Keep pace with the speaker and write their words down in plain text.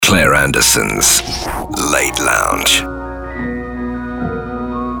Claire Anderson's Late Lounge.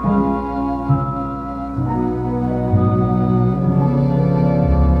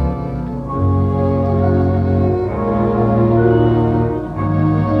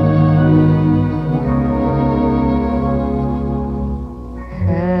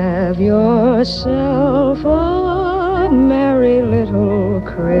 Have yourself a merry little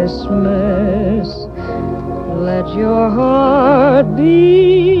Christmas. Let your heart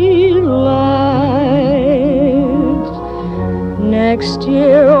be light. Next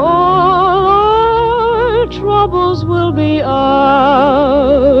year all our troubles will be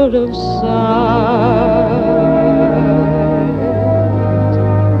out of sight.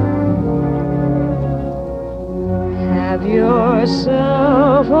 Have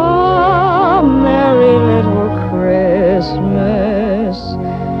yourself a merry little Christmas.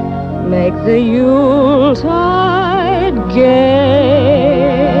 Make the Yuletide gay.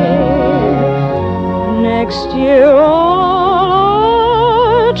 Next year all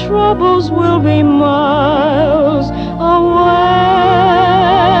our troubles will be miles away.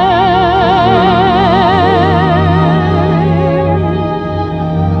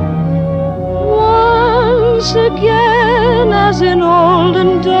 Once again, as in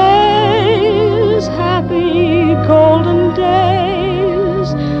olden days, happy golden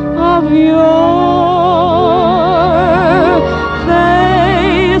days of yore,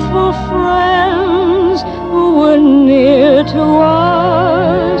 faithful friends who were near to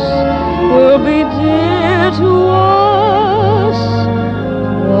us will be dear to us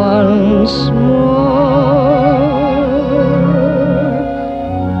once more.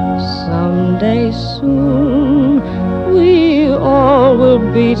 Someday soon we all will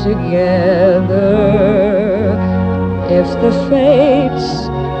be together if the fates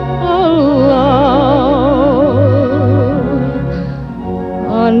allow.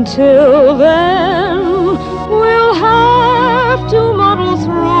 Until then, we'll have to muddle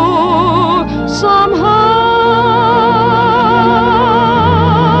through somehow.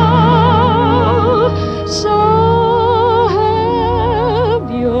 So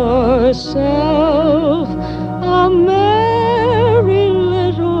have yourself a merry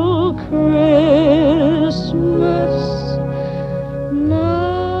little Christmas.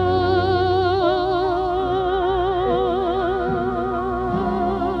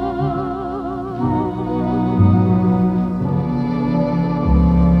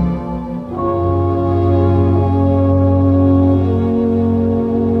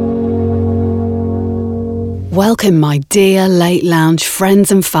 Welcome, my dear Late Lounge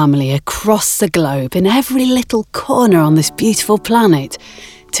friends and family across the globe, in every little corner on this beautiful planet,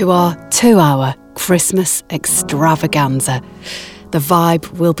 to our 2-hour Christmas extravaganza. The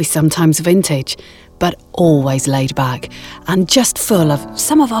vibe will be sometimes vintage, but always laid back, and just full of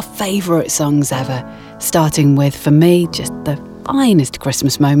some of our favourite songs ever, starting with, for me, just the finest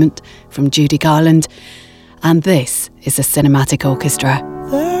Christmas moment from Judy Garland. And this is a cinematic orchestra.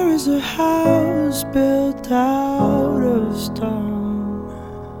 There is a house built out of stone,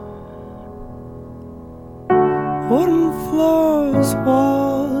 wooden floors,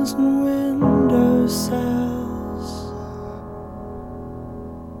 walls and window sills,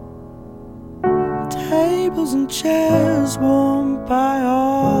 tables and chairs warmed by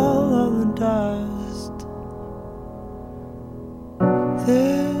all of the dust.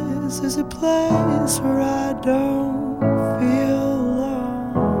 This is a place where I don't feel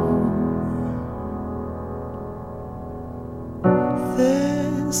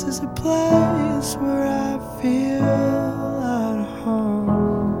this is a place where I feel at home.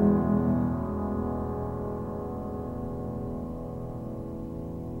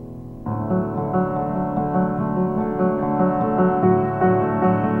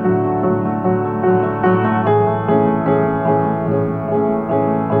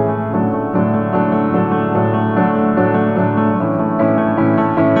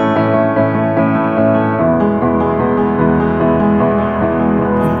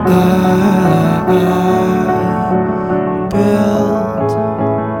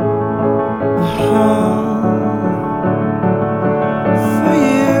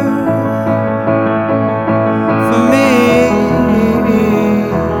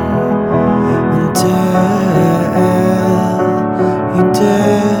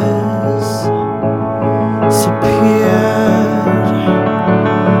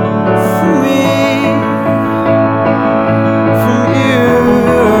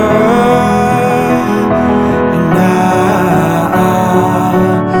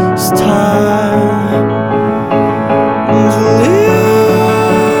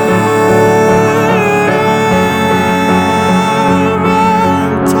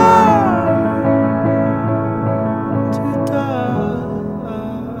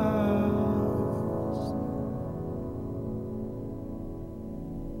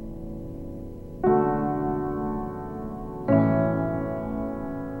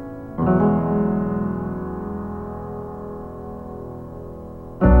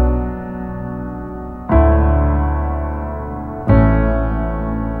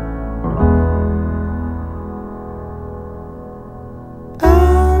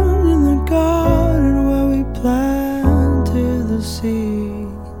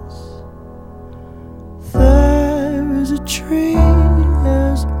 tree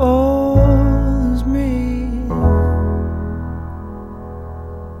as old as me.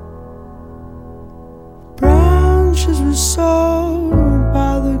 Branches were sold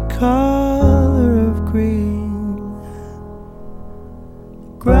by the color of green.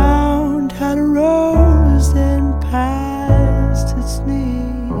 The ground had a rose then past its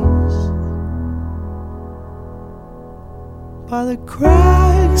knees. By the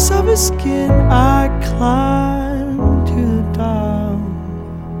cracks of his skin I climbed to the top.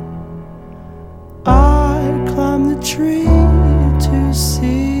 I climbed the tree to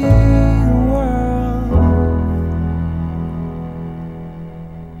see the world.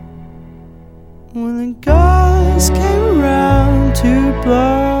 When the guys came around to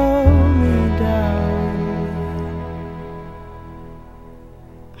blow me down,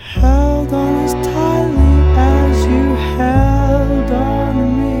 held on as tightly as you held on to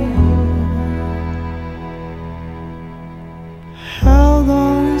me.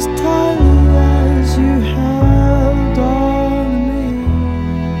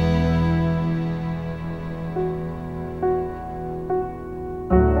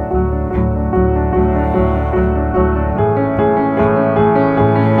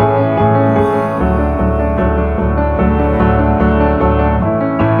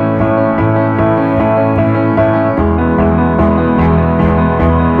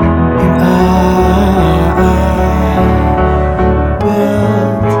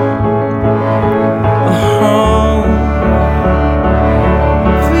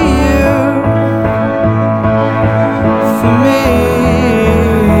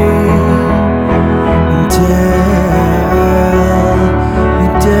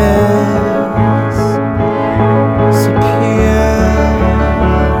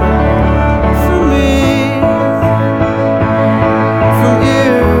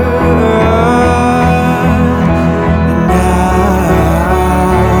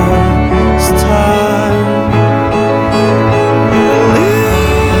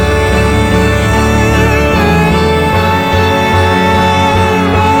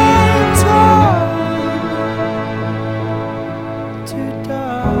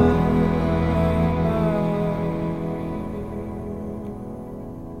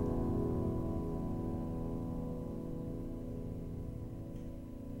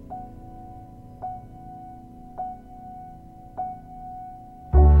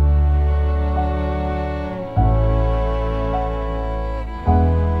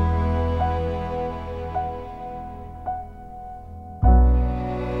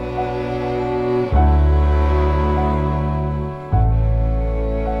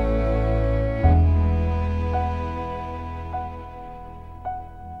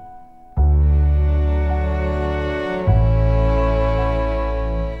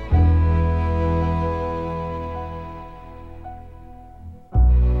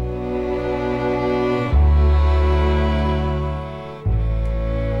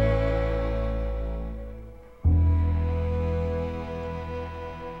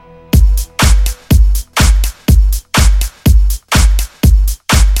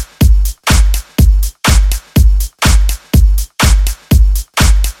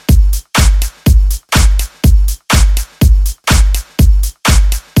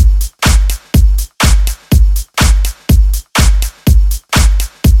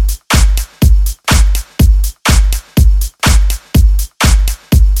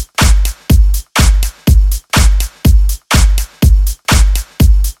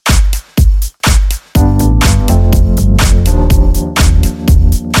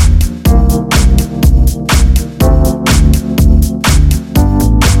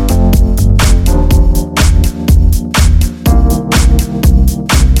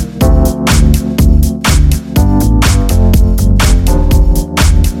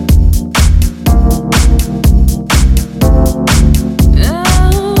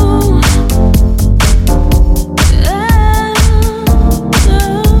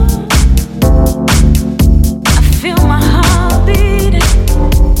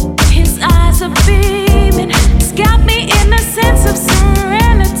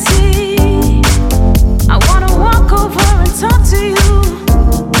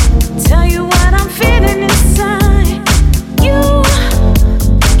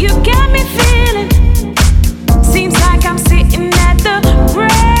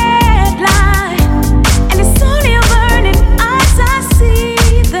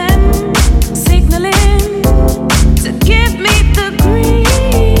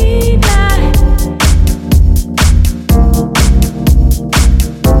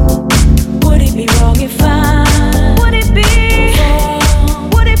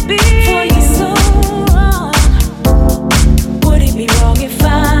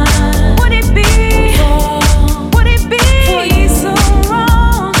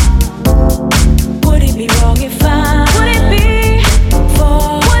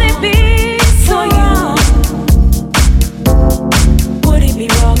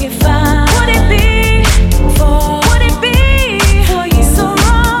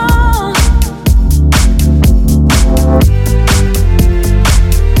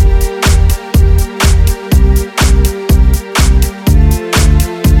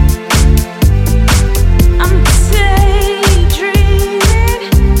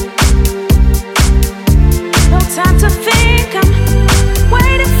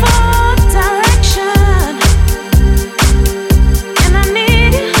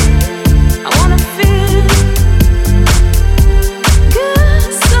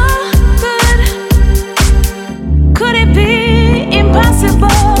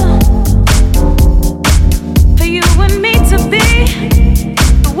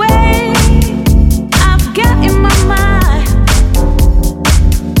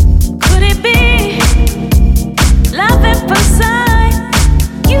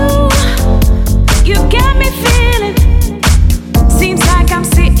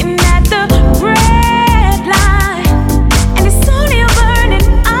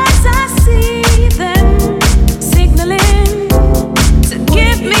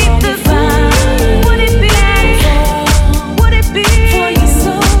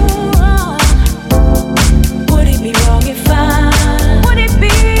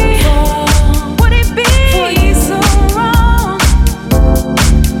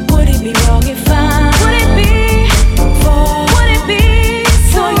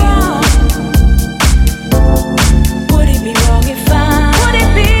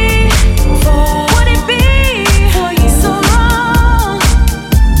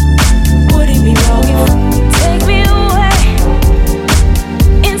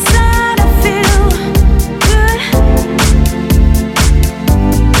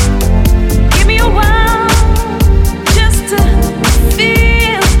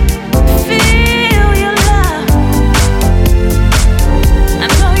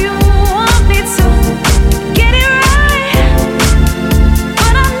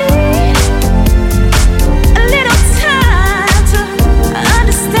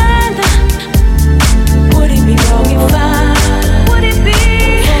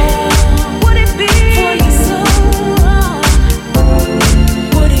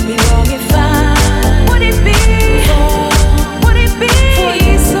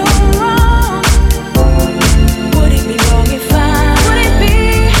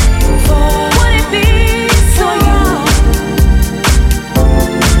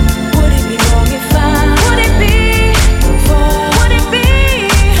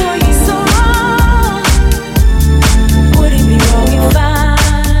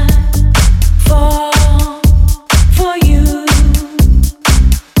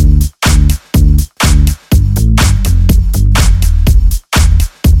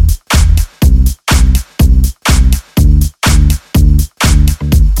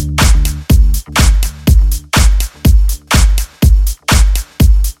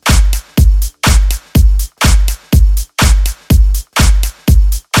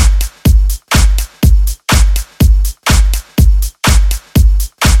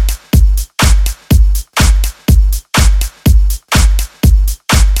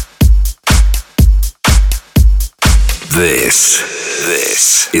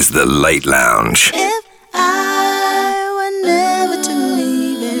 This is the Late Lounge. If I were never to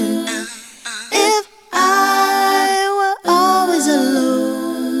leave it, if I were always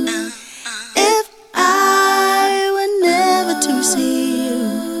alone, if I were never to see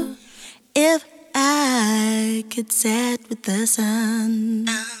you, if I could sit with the sun,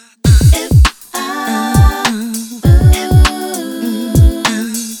 if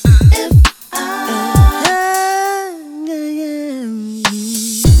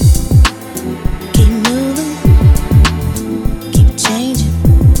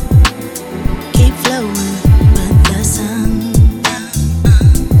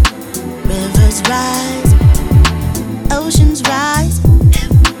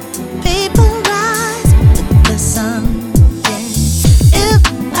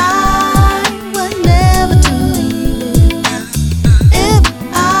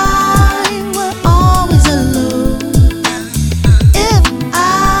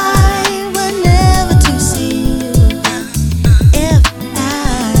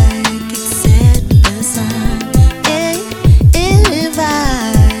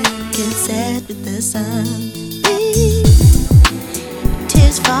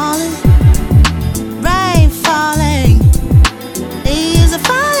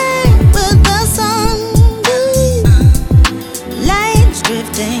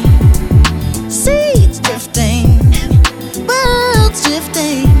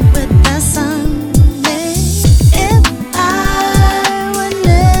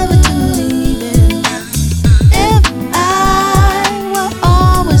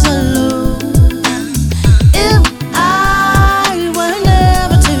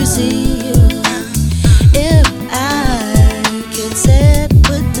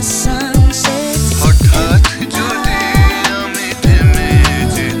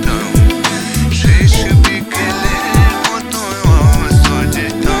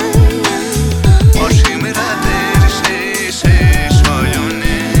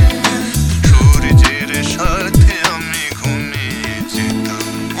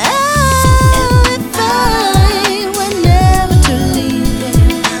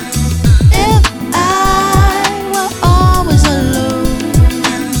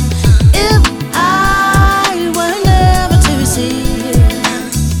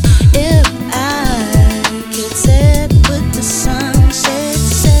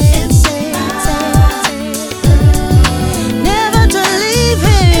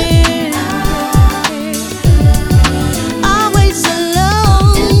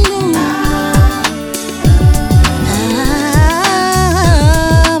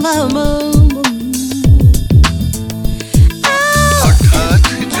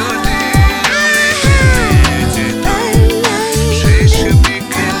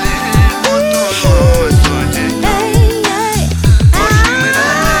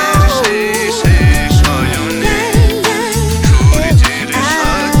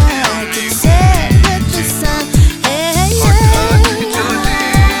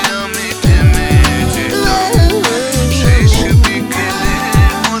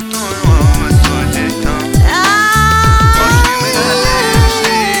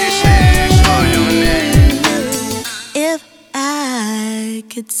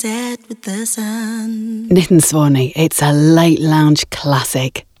Nitin Swaney, it's a Late Lounge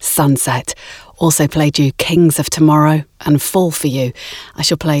classic, Sunset. Also played you Kings of Tomorrow and Fall For You. I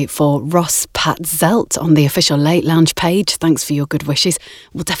shall play for Ross Pat Zelt on the official Late Lounge page. Thanks for your good wishes.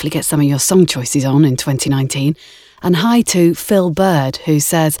 We'll definitely get some of your song choices on in 2019. And hi to Phil Bird, who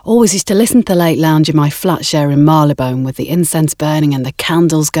says, always used to listen to the Late Lounge in my flat share in Marylebone with the incense burning and the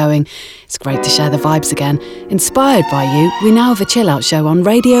candles going. It's great to share the vibes again. Inspired by you, we now have a chill-out show on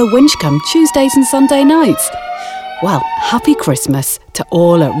Radio Winchcombe, Tuesdays and Sunday nights. Well, happy Christmas to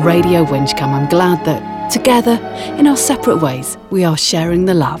all at Radio Winchcombe. I'm glad that together, in our separate ways, we are sharing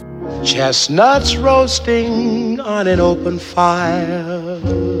the love. Chestnuts roasting on an open fire,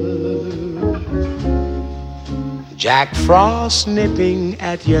 Jack Frost nipping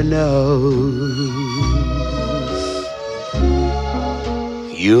at your nose,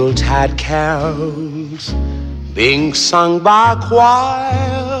 Yuletide carols being sung by a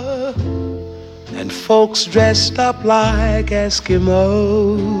choir, and folks dressed up like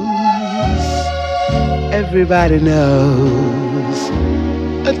Eskimos. Everybody knows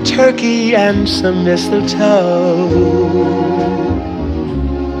a turkey and some mistletoe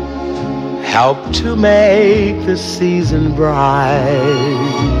help to make the season bright.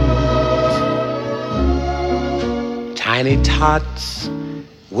 Tiny tots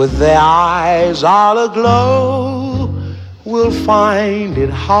with their eyes all aglow will find it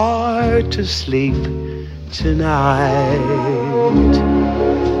hard to sleep tonight.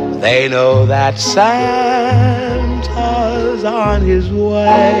 They know that Santa's on his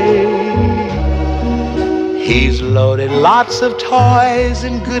way. He's loaded lots of toys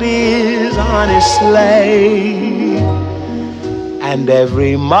and goodies on his sleigh. And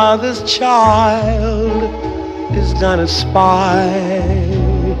every mother's child is gonna spy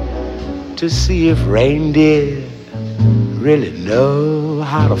to see if reindeer really know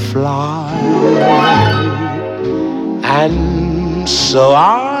how to fly. And so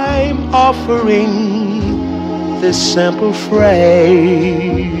I'm offering this simple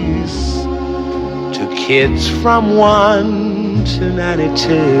phrase to kids from 1 to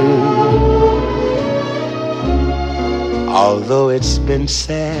 92. Although it's been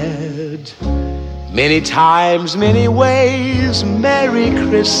said many times, many ways, Merry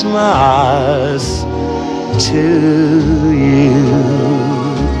Christmas to you.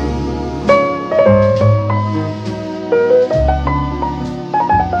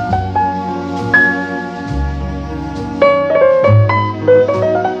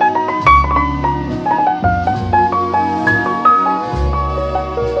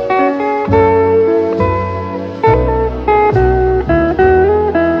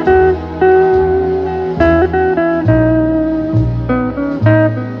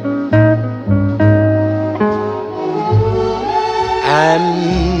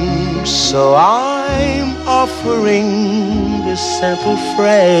 So I'm offering this simple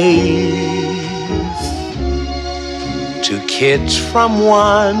phrase to kids from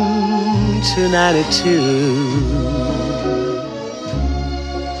 1 to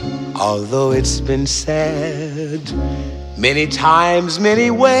 92. Although it's been said many times, many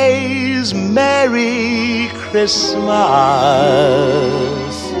ways, Merry Christmas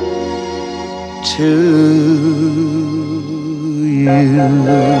to you.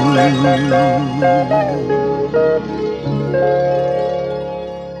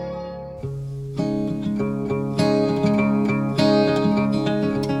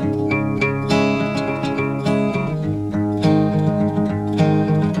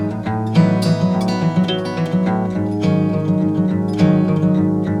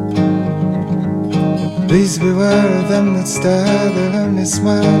 Please beware of them that stare, they'll only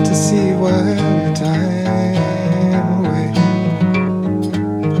smile to see you while your time away.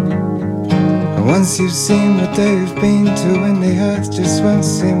 And once you've seen what they've been to, when the earth just won't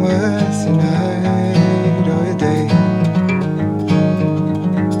seem worth a night or a day.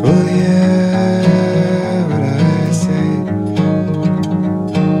 Oh yeah, what I say.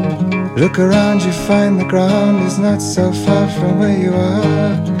 Look around, you find the ground is not so far from where you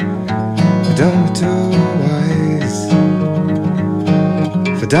are. Don't be too wise,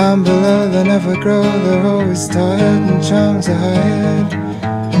 for down below they never grow, they're always tired, and charms are hired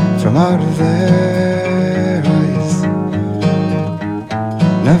from out of their eyes.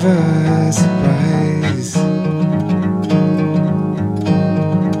 Never a surprise.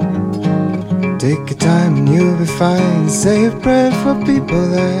 Take your time and you'll be fine. Say a prayer for people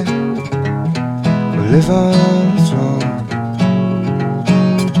that will live on the throne.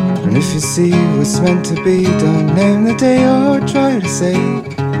 And if you see what's meant to be, don't name the day or try to say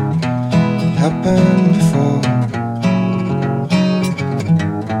it happened before.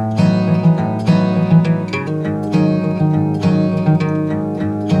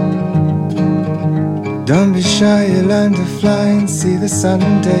 Don't be shy, you learn to fly and see the sun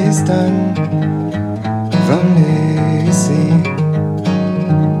and day is done. If only you see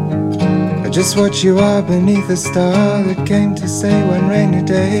just what you are beneath a star that came to say one rainy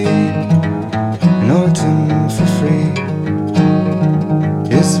day in autumn for free.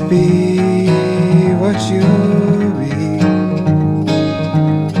 Just be what you be.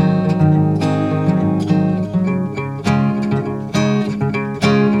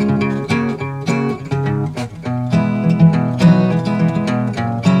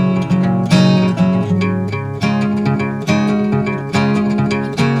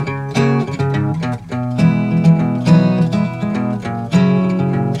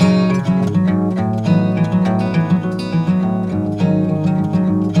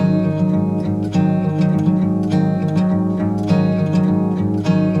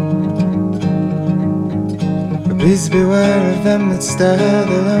 Please beware of them that stare,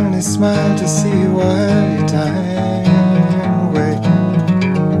 they'll only smile to see you while your time away.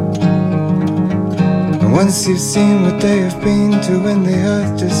 And once you've seen what they have been to, when the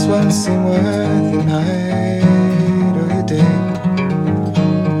earth just won't seem worth a night or a day.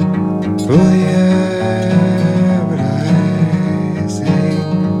 Oh yeah, what I say.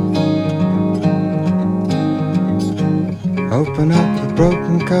 Hope Open up a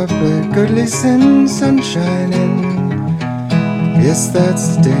broken cup where goodly sin, sunshine in. Yes,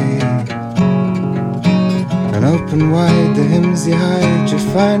 that's the day. And open wide the hymns you hide. You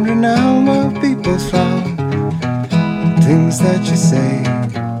find renown while people frown. Things that you say.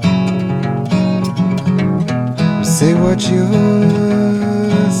 Say what you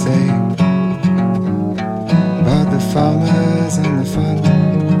say about the farmers and the fun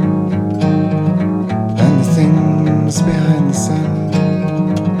and the things behind the sun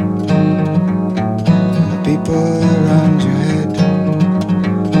and the people around your head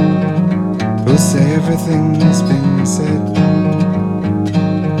who say everything's been said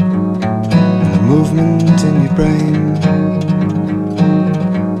and the movement in your brain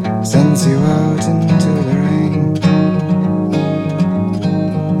sends you out into the rain.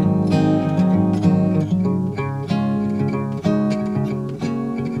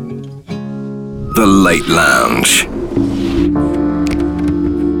 The Late Lounge.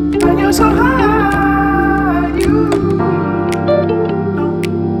 When you're so high, you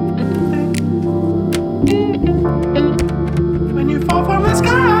when you fall from the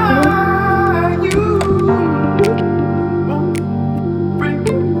sky, you won't break.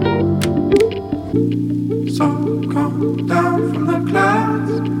 So come down from the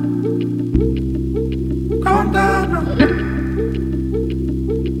clouds, come down.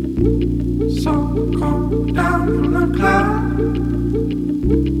 So come down from the clouds,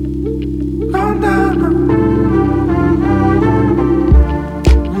 come down.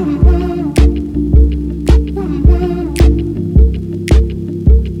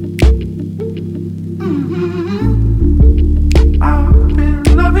 I've been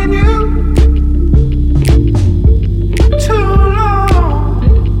loving you too long.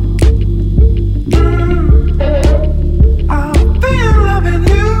 I've been loving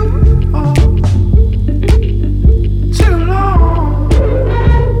you too long.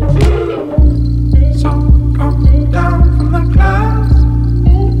 So come down from the clouds,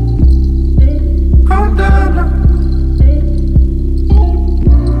 come down.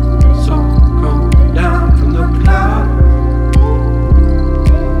 So come down from the clouds,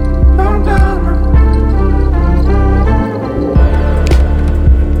 come down.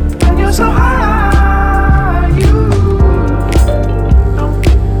 And you're so high, you don't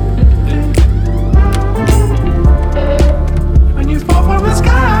think. When you fall from the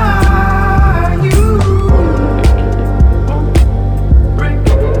sky, you won't break.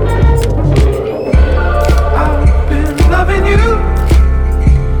 I've been loving you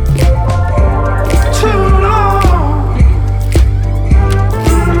too long.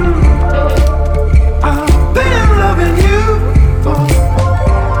 I've been loving you for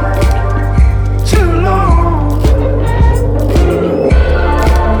too long.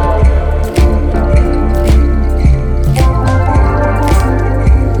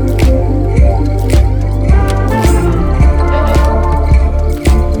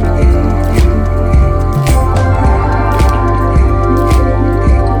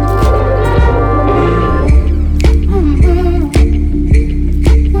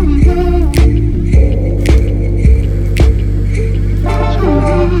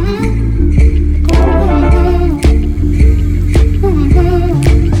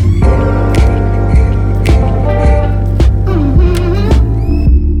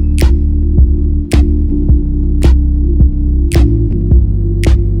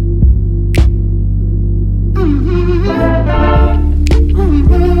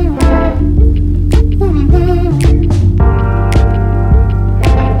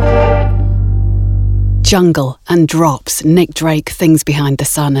 Jungle and Drops, Nick Drake, Things Behind the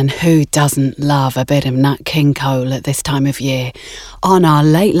Sun, and who doesn't love a bit of Nat King Cole at this time of year on our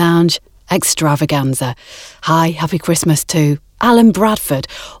Late Lounge extravaganza. Hi, happy Christmas to Alan Bradford,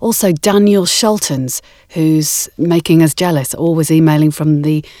 also Daniel Schultens, who's making us jealous, always emailing from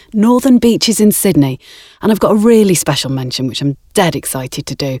the northern beaches in Sydney. And I've got a really special mention, which I'm dead excited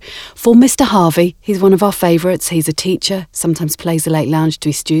to do, for Mr. Harvey. He's one of our favourites. He's a teacher, sometimes plays the Late Lounge to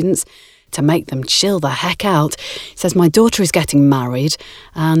his students to make them chill the heck out. He says, my daughter is getting married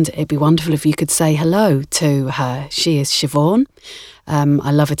and it'd be wonderful if you could say hello to her. She is Siobhan. I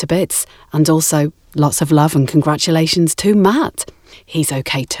love her to bits. And also lots of love and congratulations to Matt. He's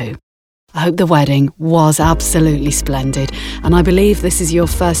okay too. I hope the wedding was absolutely splendid. And I believe this is your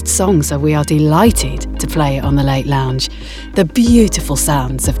first song, so we are delighted to play it on the Late Lounge. The beautiful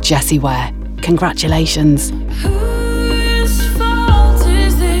sounds of Jessie Ware. Congratulations.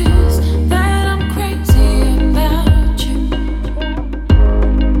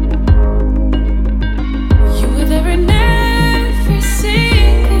 Every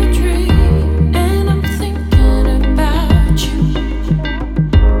single dream, and I'm thinking about you.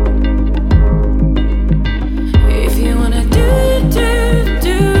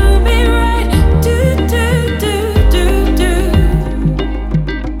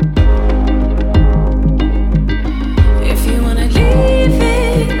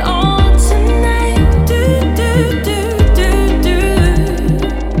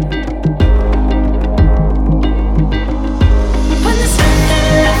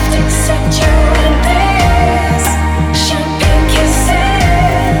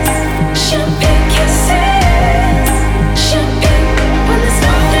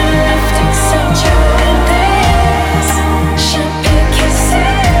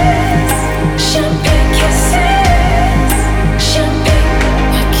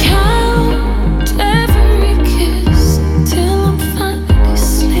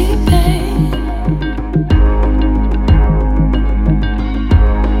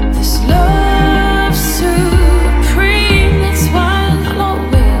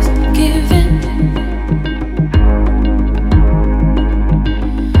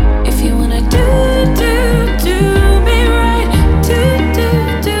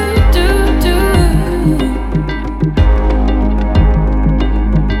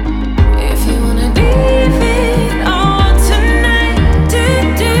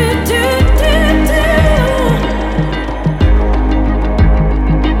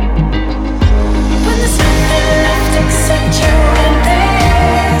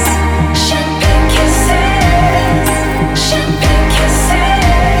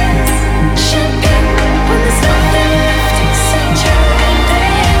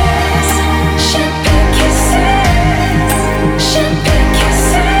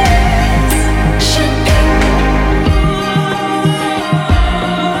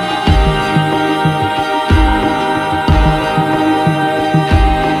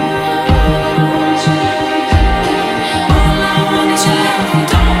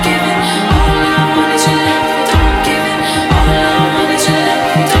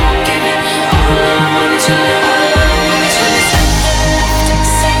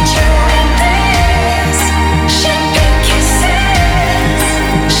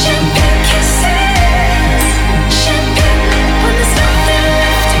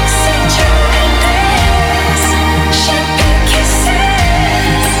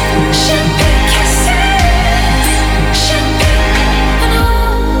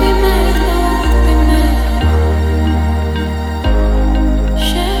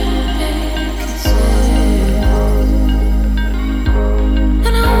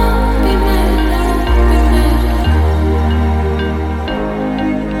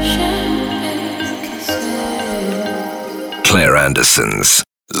 Claire Anderson's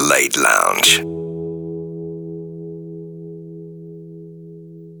Late Lounge.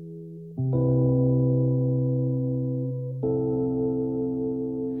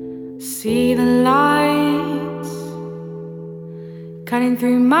 See the lights cutting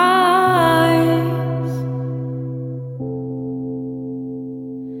through my eyes.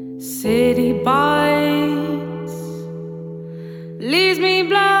 City bites, leaves me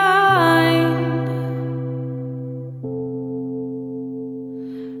blind.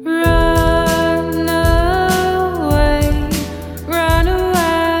 Run away, run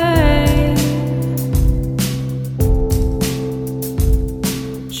away.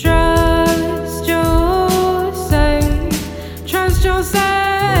 Trust yourself.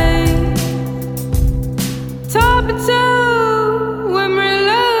 Top it two when we're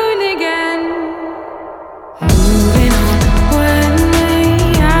alone again. Moving on when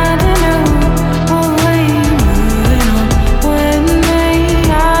I don't know what way. Moving on when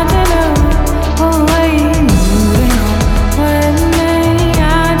I don't know what way. Moving on when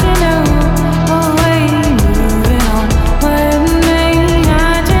I don't know what way. Moving on when I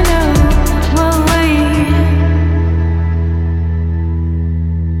don't know what way.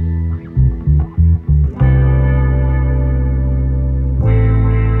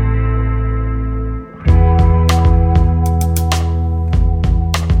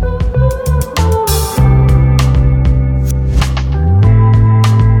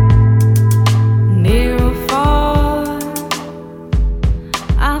 Near or far,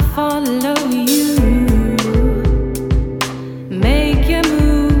 I follow you. Make your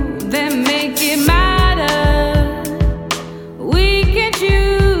move, then make it matter. We can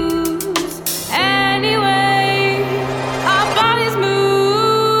choose anyway. Our bodies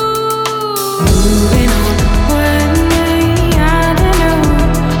move. Moving on when I don't know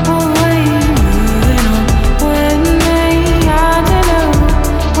what way. Moving on when I don't know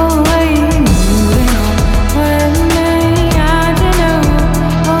what way. Moving on when I don't know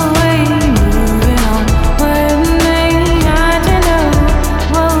what way. Moving on when I don't know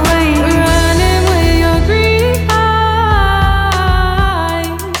what way. Running with your green eyes,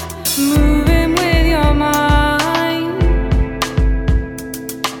 moving with your mind,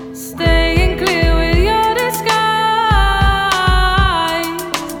 staying clear with your disguise.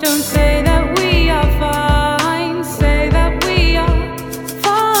 Don't say that we are fine, say that we are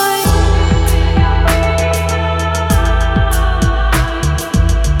fine.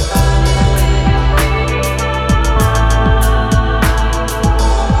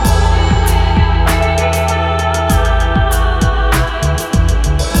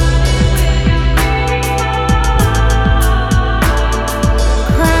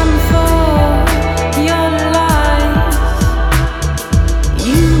 Cram for your lies.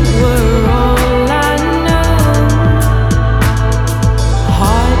 You were all I know.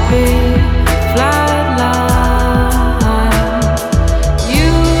 Heartbeat, flatline. You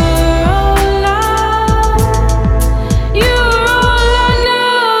were all you were all I know.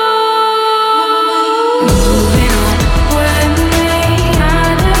 Moving on when I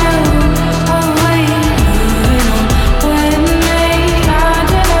don't know what way. Moving on when I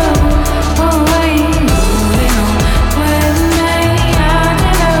don't know what way. Moving on when I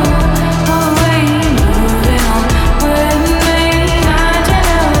don't know what way. Moving on when I don't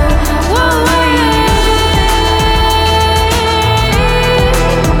know what way.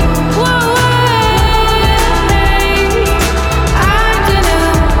 What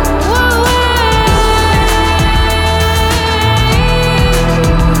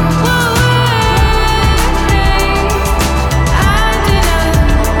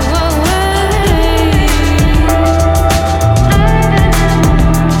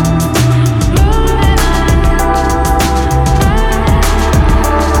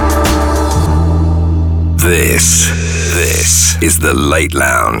This is the Late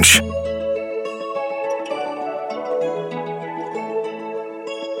Lounge.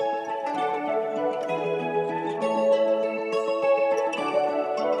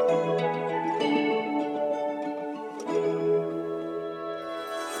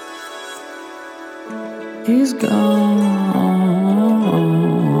 He's gone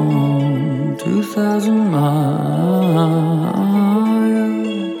 2,000 miles.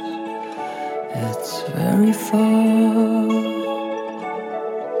 It's very far.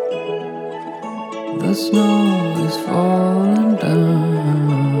 The snow is falling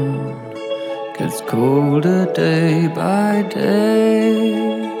down. Gets colder day by day.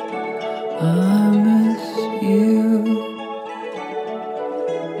 I miss you.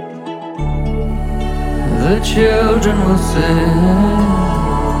 The children will sing,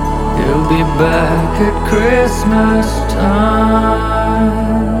 he'll be back at Christmas time.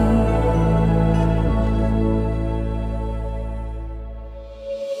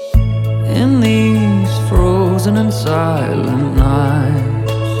 In these frozen and silent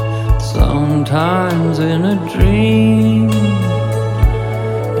nights, sometimes in a dream,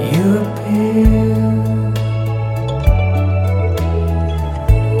 you appear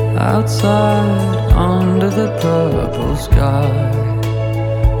outside under the purple sky.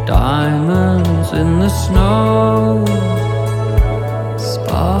 Diamonds in the snow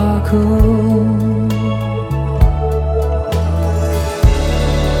sparkle.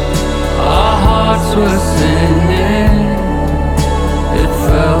 Our hearts were singing. It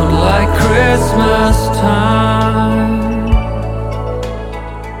felt like Christmas time.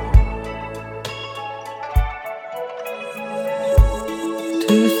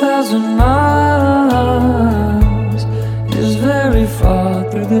 2,000 miles is very far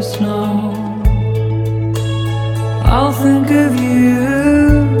through the snow. I'll think of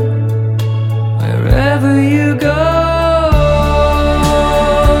you wherever you go.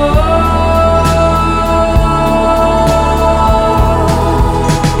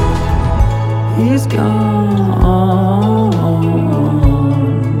 He's gone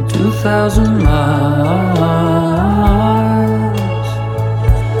 2,000 miles.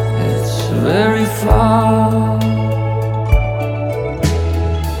 It's very far.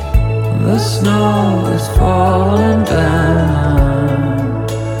 The snow is falling down,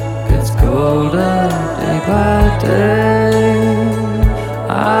 gets colder day by day.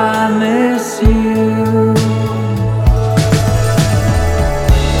 I miss you.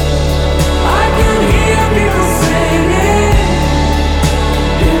 I can hear people singing,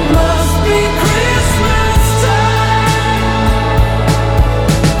 it must be Christmas time.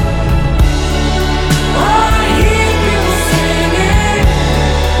 I hear people singing,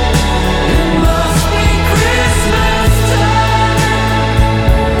 it must be Christmas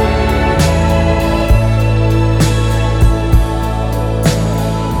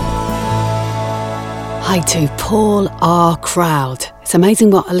Hi to Paul R. Crowd. It's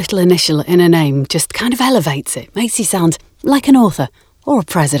amazing what a little initial in a name just kind of elevates it, makes you sound like an author or a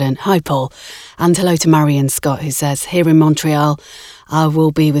president. Hi, Paul. And hello to Marion Scott, who says, here in Montreal, I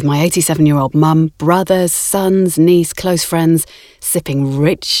will be with my 87-year-old mum, brothers, sons, niece, close friends, sipping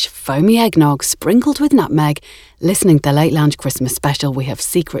rich, foamy eggnog sprinkled with nutmeg, listening to the Late Lounge Christmas special. We have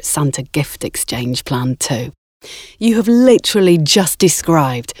Secret Santa gift exchange planned too. You have literally just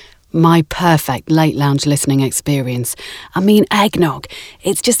described my perfect late lounge listening experience. I mean, eggnog.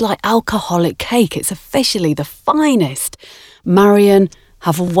 It's just like alcoholic cake. It's officially the finest. Marion,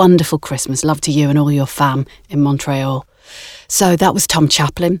 have a wonderful Christmas. Love to you and all your fam in Montreal. So that was Tom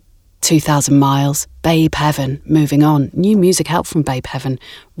Chaplin, 2,000 Miles, Babe Heaven, moving on. New music out from Babe Heaven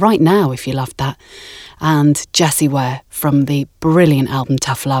right now, if you loved that. And Jessie Ware from the brilliant album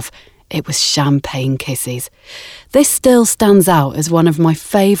Tough Love. It was Champagne Kisses. This still stands out as one of my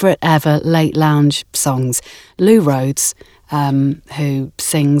favourite ever late lounge songs. Lou Rhodes, who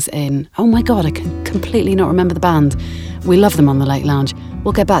sings in, oh my God, I can completely not remember the band. We love them on the Late Lounge.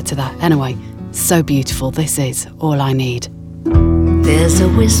 We'll get back to that. Anyway, so beautiful. This is All I Need. There's a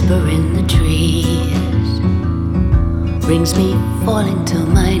whisper in the trees, brings me falling to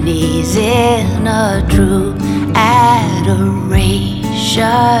my knees in a true adoration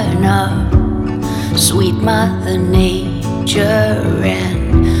of sweet Mother Nature.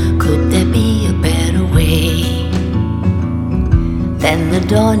 And could there be a better way than the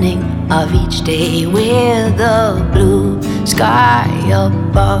dawning of each day with the blue sky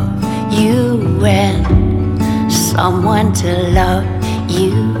above you and someone to love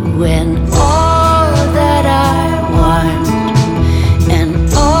you? And all that I want and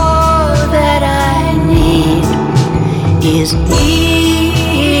all that I need is here,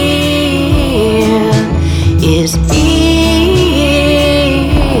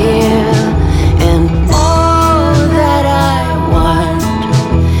 and all that I want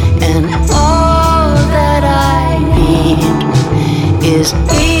and all that I need is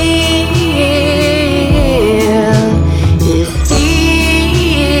here, is here.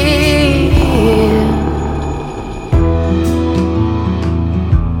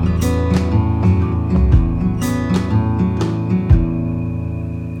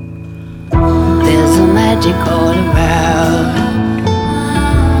 There's a magic all around.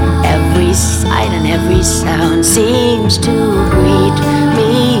 Every sight and every sound seems to greet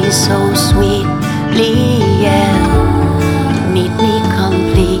me so sweetly and meet me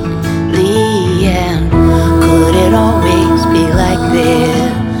completely. And could it always be like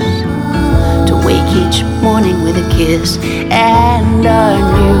this? To wake each morning with a kiss and a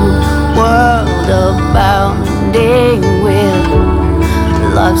new world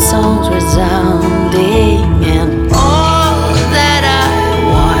love songs resounding, and all that I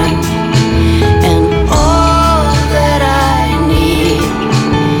want and all that I need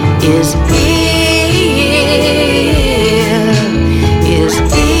is here, is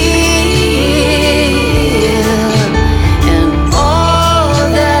here, and all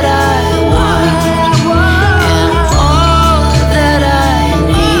that I want and all that I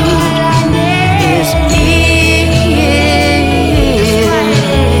need is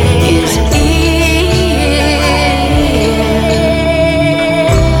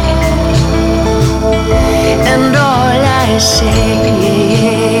and all I say,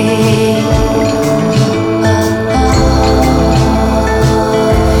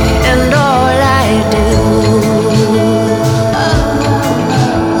 and all I do,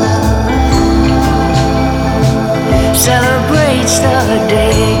 celebrates the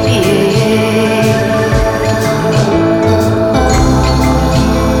day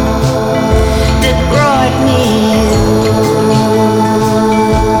that brought me you.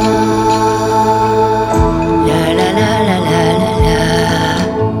 La la la la la la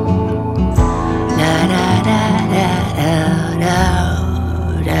la la la la la la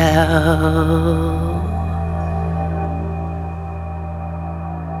la.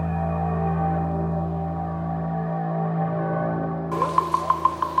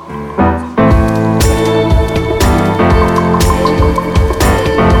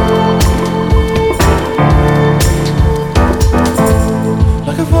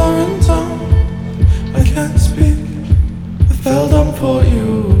 Like a foreign tongue, I can't speak. I fell down for you.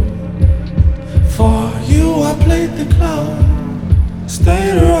 For you, I played the clown,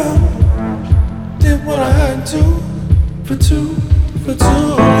 stayed around, did what I had to for too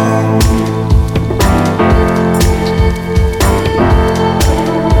long.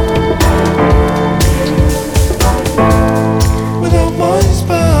 Without my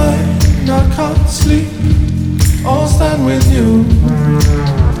spine, I can't sleep or stand with you.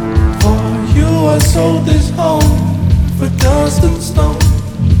 For you, I sold this home for dust and stone.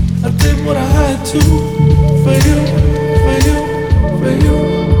 I did what I had to for you, for you, for you,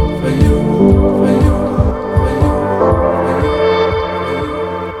 for you, for you, for you, for you.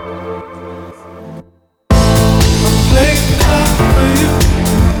 I played the clown for you,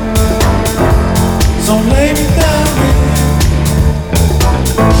 so lay me down with you.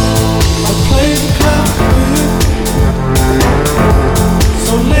 I played the clown for you,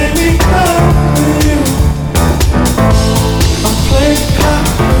 so lay me down with you. I played the clown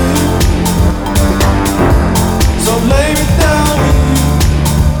for you, so lay me down with you.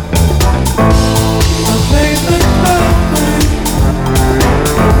 I played the clown for you,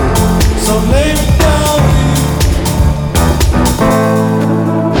 so lay me down with you.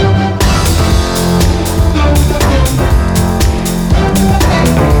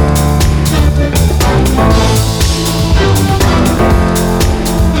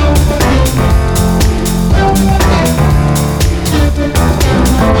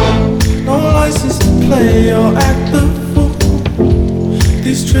 No license to play or act the fool.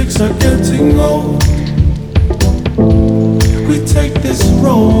 These tricks are getting old. We take this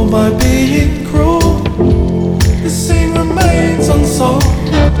role by being cruel. The scene remains unsolved.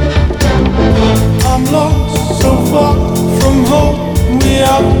 I'm lost so far from home. We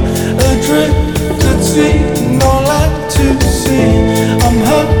are adrift at sea, no land to see. I'm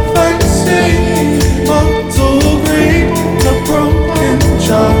hurt by sea, bottle green, the broken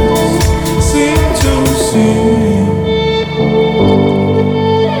child seem to see.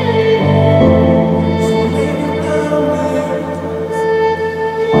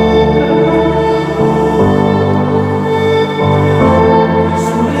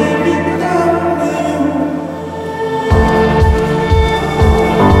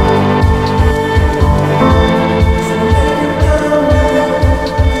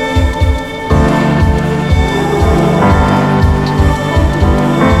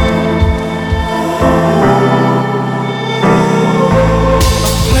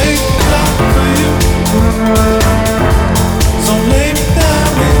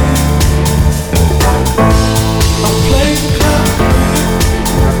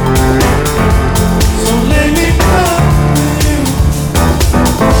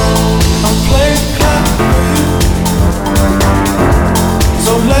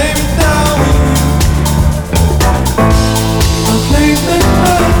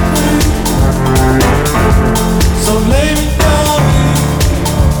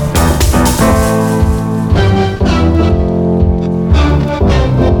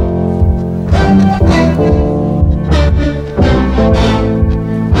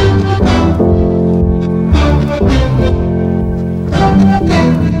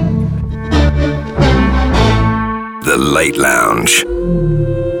 The Late Lounge.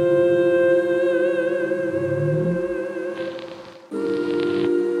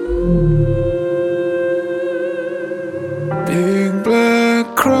 Big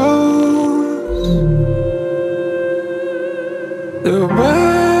black crows, they're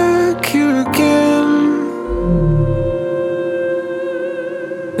back here again.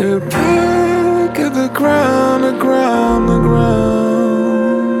 They're back at the ground, the ground, the ground,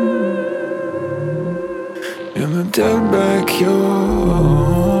 in the dead backyard.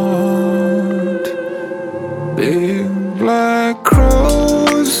 Big black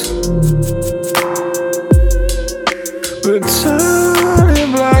crows with tiny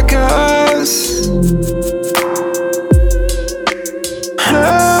black eyes.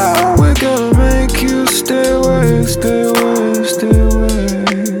 How we gonna make you stay away, stay away, stay away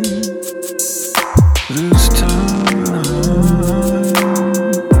this time?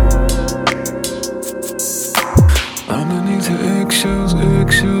 Underneath the eggshells,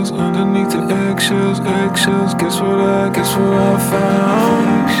 eggshells, underneath the eggshells, eggshells. Guess what I found?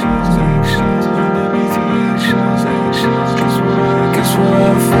 Eggshells, eggshells, underneath the eggshells, eggshells. Guess what I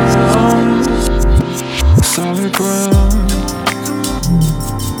found? Solid ground.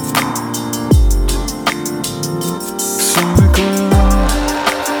 Solid ground.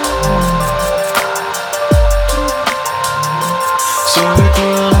 Solid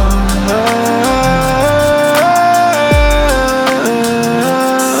ground.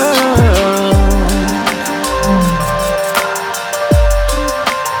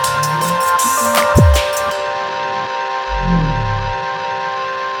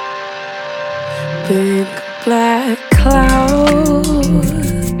 Big black clouds,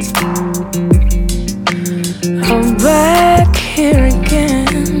 I'm back here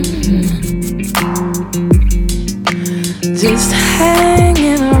again, just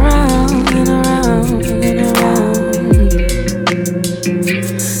hanging around and around and around,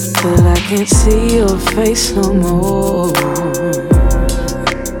 till I can't see your face no more.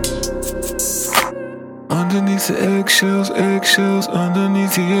 Underneath the eggshells, eggshells,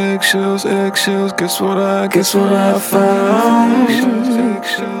 underneath the eggshells, eggshells. Guess what I found?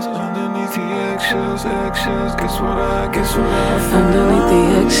 Eggshells, underneath the eggshells, eggshells. Guess what I found? Underneath the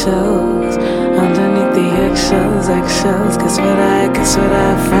eggshells, underneath the eggshells, eggshells. Guess what I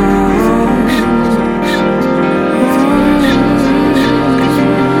found?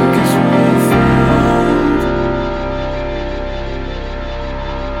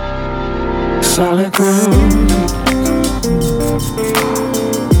 Solid ground.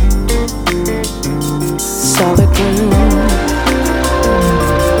 Solid ground.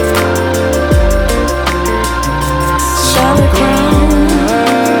 Solid ground.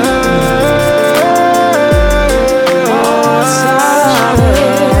 Oh, solid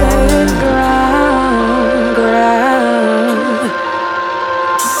ground.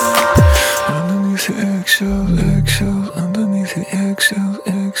 Underneath the eggshells, eggshells, underneath the eggshells,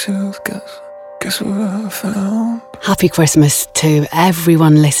 eggshells. Guess what I found? Happy Christmas to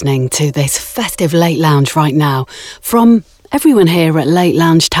everyone listening to this festive Late Lounge right now. From everyone here at Late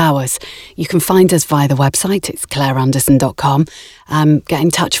Lounge Towers, you can find us via the website, it's claireanderson.com. Get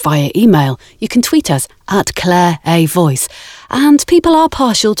in touch via email. You can tweet us at Claire A Voice. And people are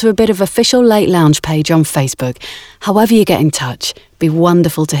partial to a bit of official Late Lounge page on Facebook. However you get in touch, be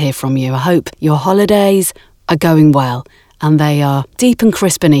wonderful to hear from you. I hope your holidays are going well, and they are deep and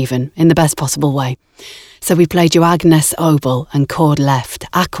crisp and even in the best possible way. So we played you Agnes Obel and Chord Left,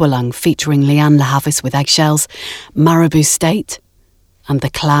 Aqualung featuring Leanne LaHavis with Eggshells, Marabou State and The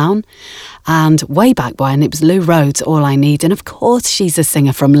Clown, and way back when it was Lou Rhodes, All I Need, and of course she's a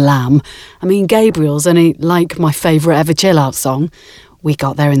singer from Lamb. I mean, Gabriel's only like my favourite ever chill out song. We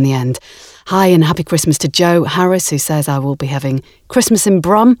got there in the end. Hi and happy Christmas to Joe Harris, who says I will be having Christmas in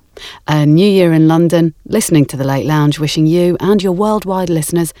Brum, a New Year in London, listening to The Late Lounge, wishing you and your worldwide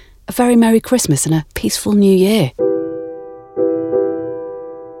listeners a very Merry Christmas and a peaceful New Year.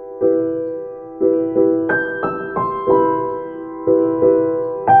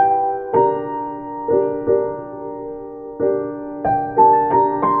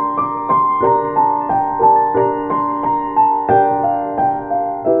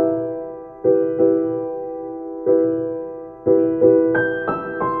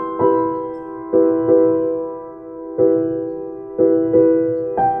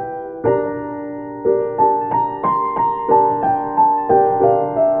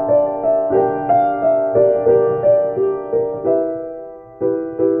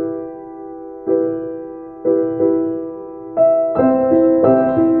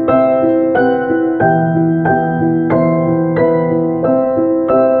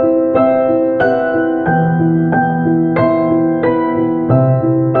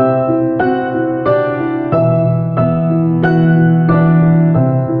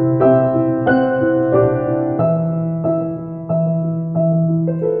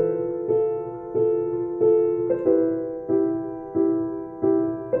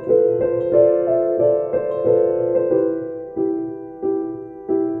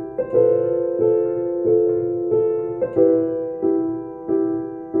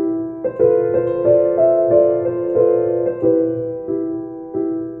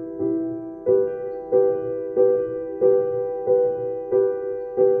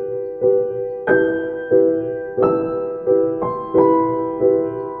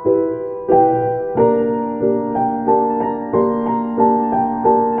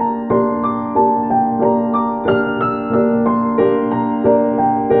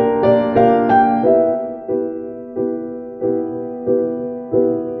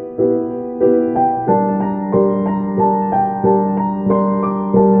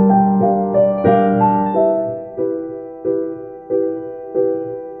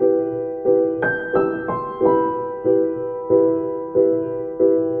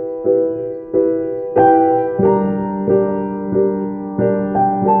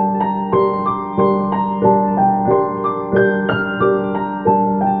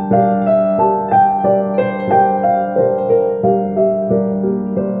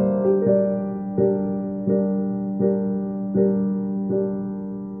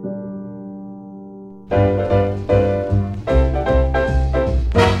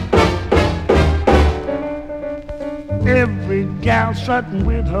 gal strutting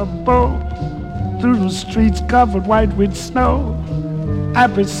with her bow through the streets covered white with snow.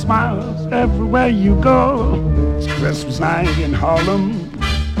 Happy smiles everywhere you go. It's Christmas night in Harlem.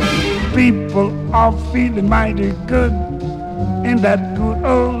 People are feeling mighty good in that good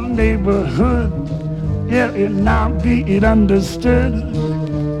old neighborhood. Yeah, it now be it understood.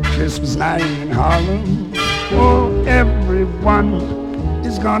 Christmas night in Harlem. Oh, everyone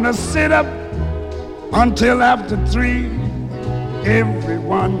is gonna sit up until after 3.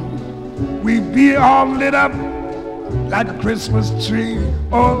 Everyone, we be all lit up like a Christmas tree.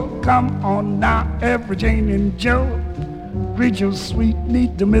 Oh, come on now, every Jane and Joe, greet your sweet,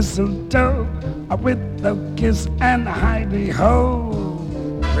 neat the mistletoe with a kiss and a hidey-ho.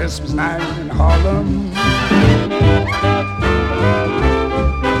 Christmas night in Harlem.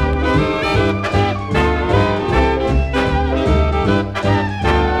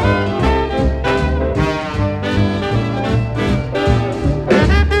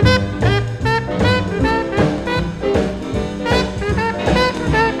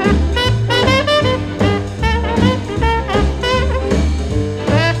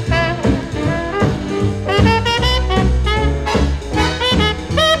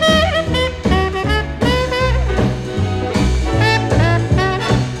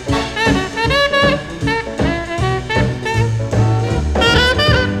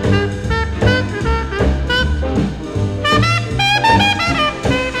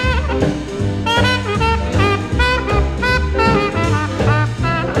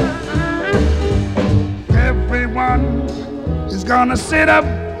 Gonna sit up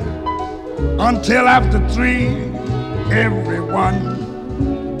until after 3.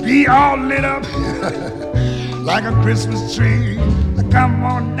 Everyone be all lit up like a Christmas tree. Come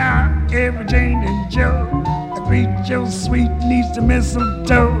on now, every Jane and Joe, greet your sweet niece to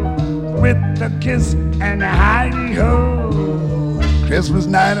mistletoe with a kiss and a hidey-ho. Christmas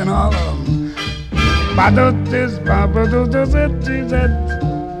night in Harlem.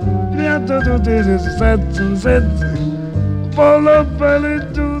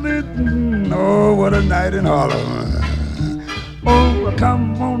 Oh, what a night in Harlem. Oh,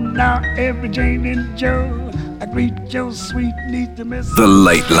 come on now, every Jane and Joe, I greet your sweet niece to miss The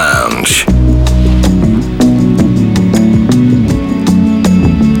Late Lounge.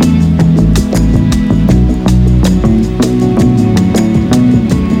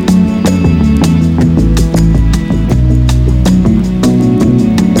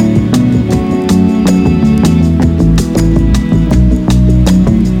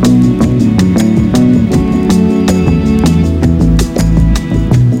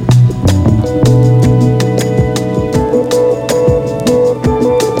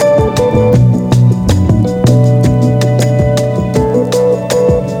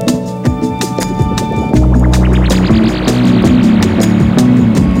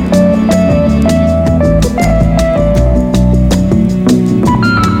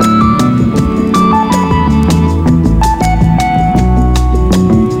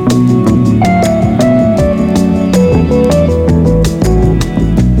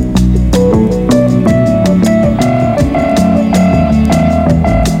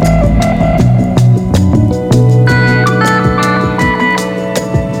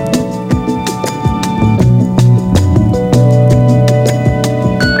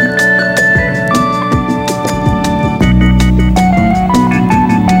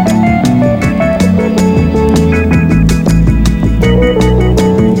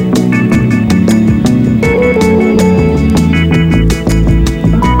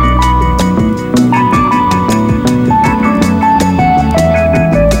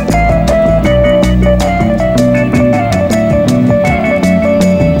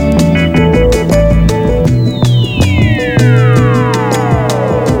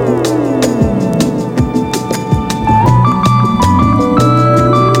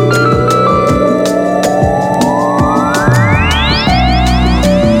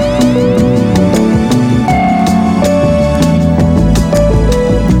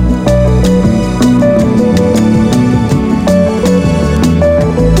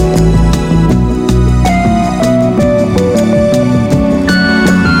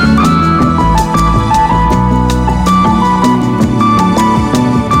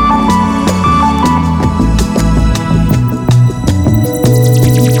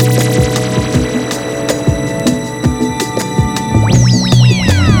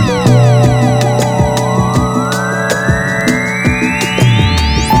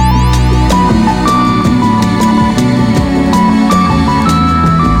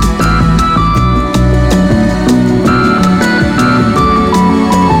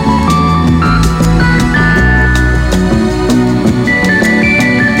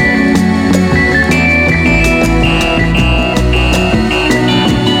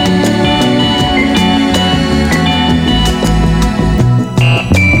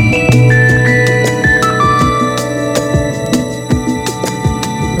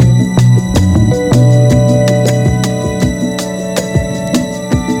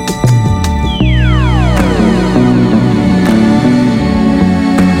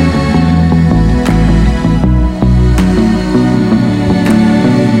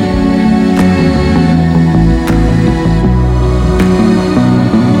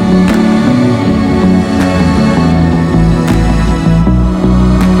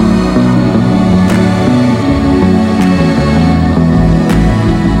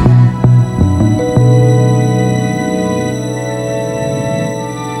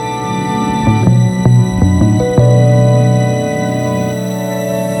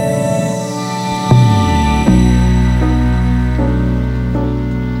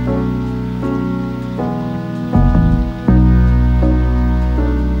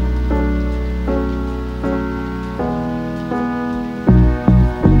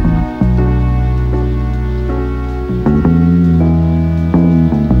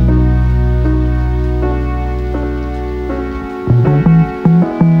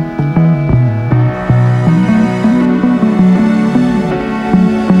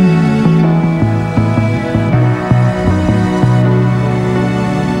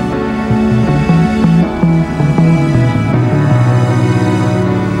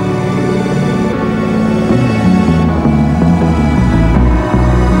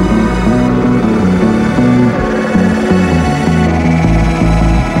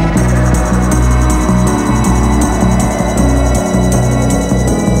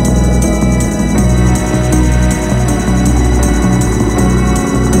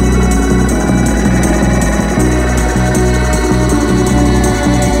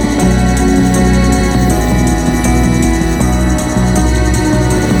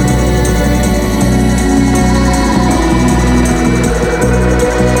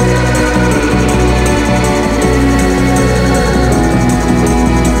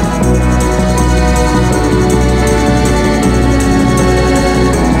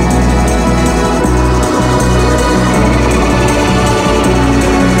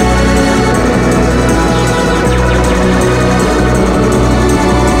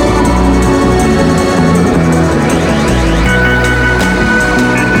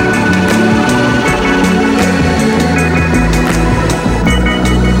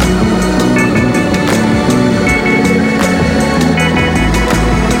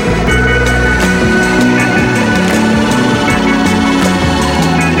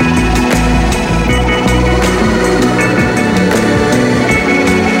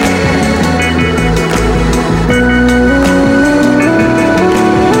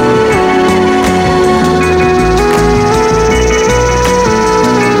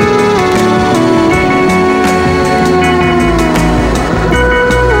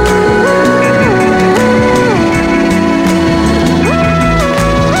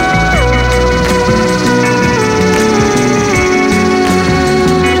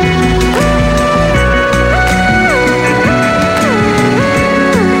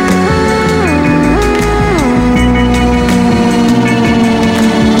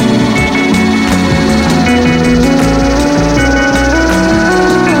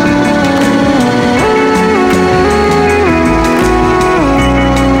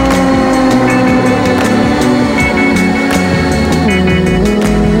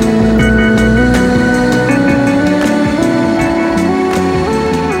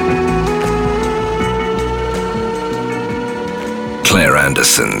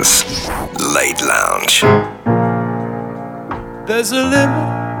 Lessons Late Lounge. There's a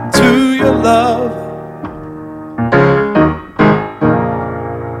limit to your love.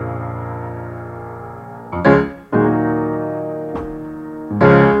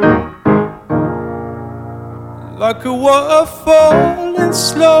 Like a waterfall in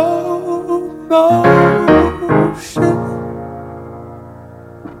slow motion.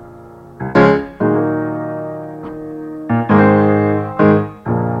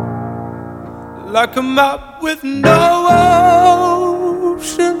 Like a map with no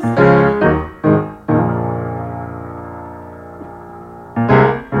ocean.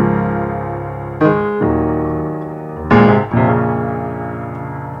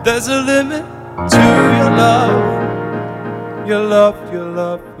 There's a limit to your love. Your love, your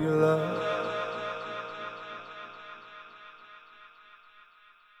love, your love.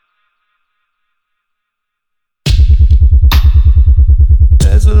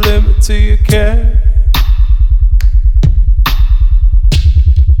 There's a limit to your care.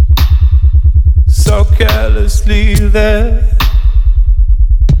 So carelessly there.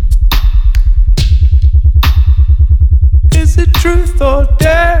 Is it truth or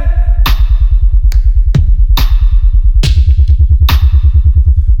dare?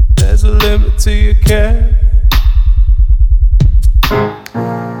 There's a limit to your care.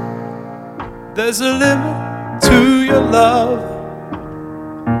 There's a limit to your love.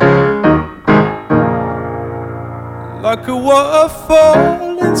 Like a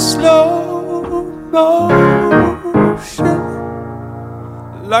waterfall in slow motion.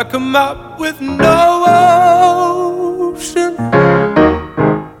 Like a map with no ocean.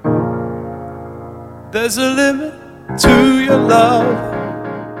 There's a limit to your love.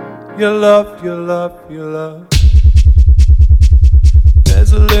 Your love, your love, your love.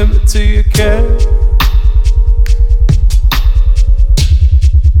 There's a limit to your care.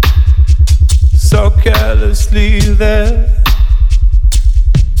 So carelessly there.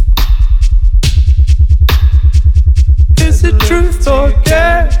 Is it truth or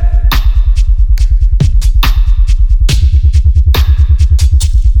dare?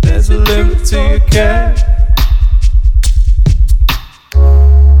 There's a limit to your care.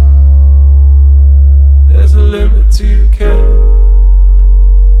 There's a limit to your care.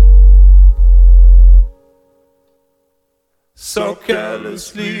 So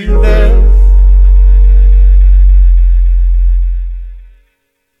carelessly there.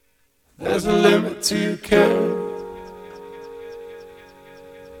 There's a limit to your care.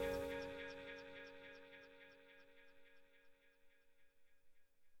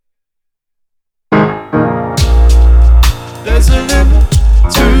 There's a limit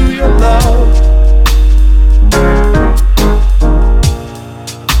to your love.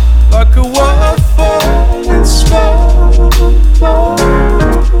 Like a waterfall in slow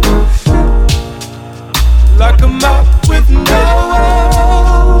motion. Like a map with no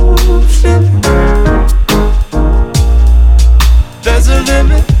ocean. There's a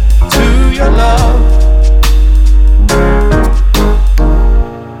limit to your love.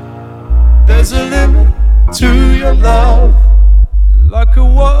 There's a limit to your love. Like a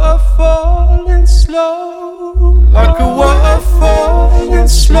waterfall in slow. Like a waterfall in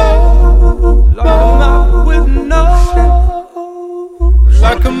slow. Like a map with no.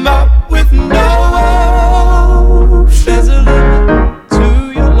 Like a map with no. There's a limit to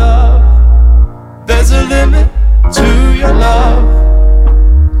your love. There's a limit to your love.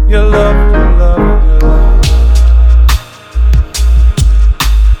 Your love, your love, your love.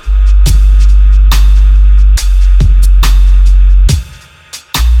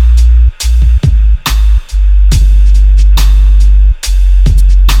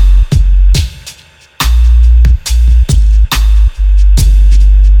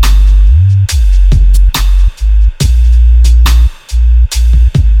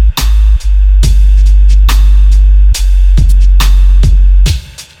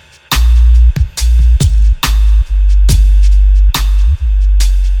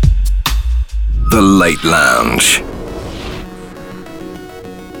 The Late Lounge.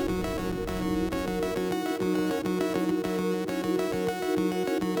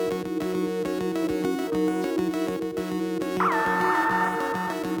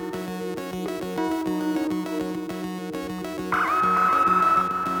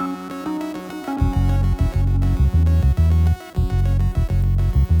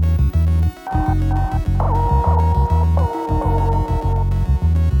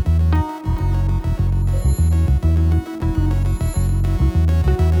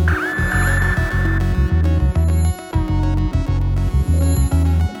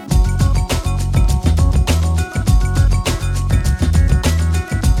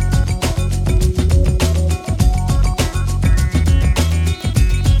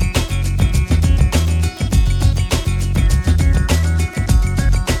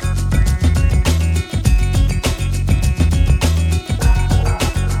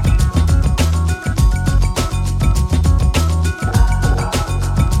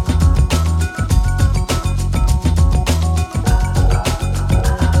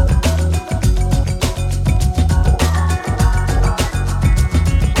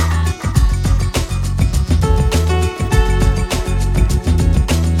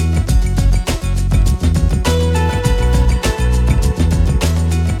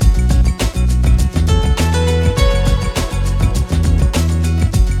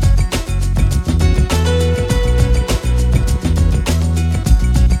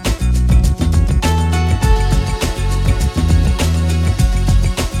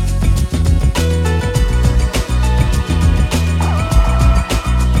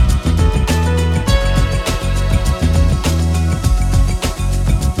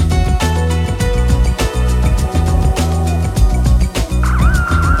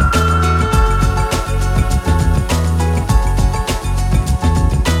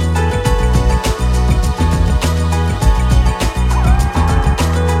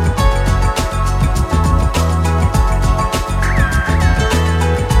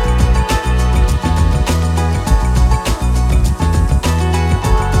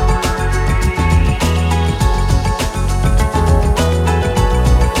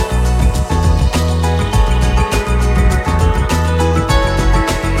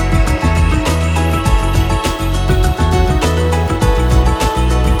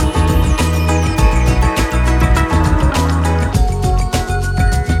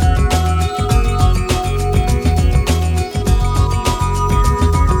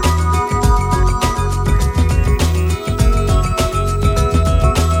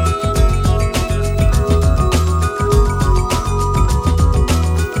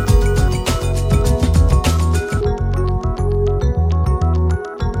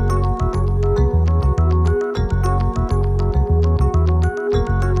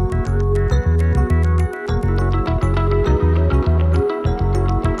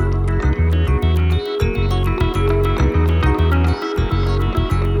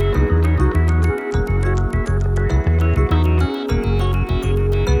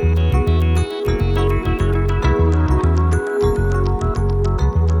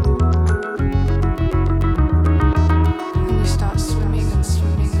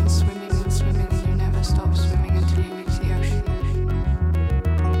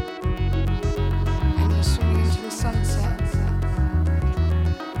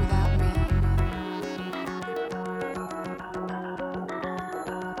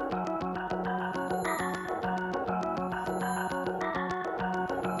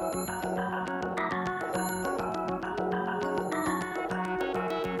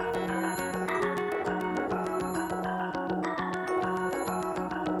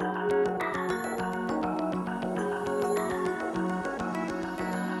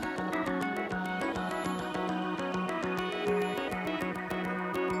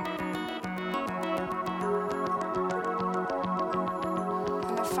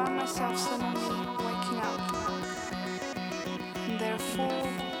 myself suddenly waking up. And there are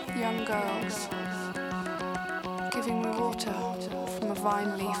 4 young girls giving me water from a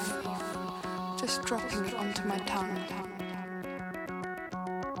vine leaf, just dropping it onto my tongue.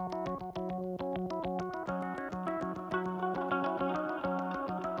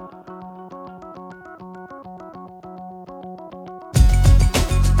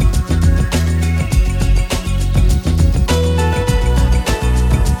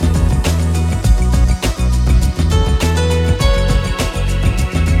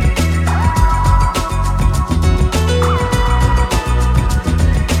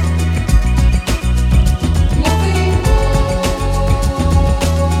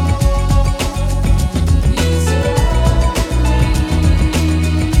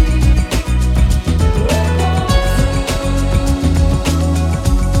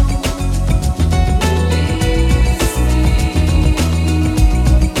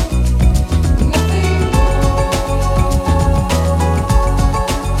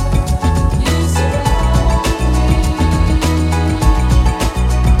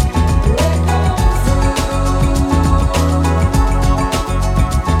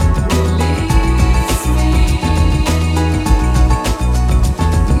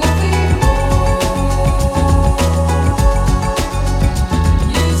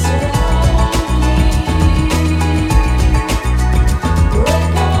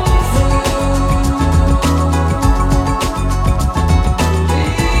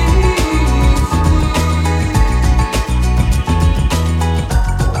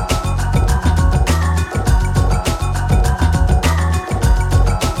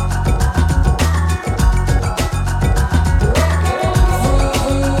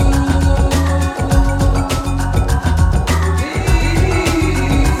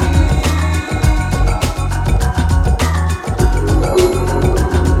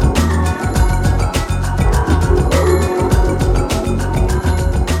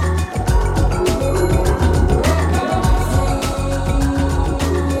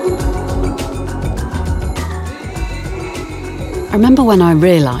 I remember when I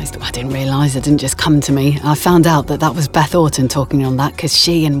it didn't just come to me. I found out that was Beth Orton talking on that because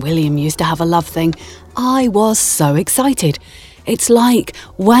she and William used to have a love thing. I was so excited. It's like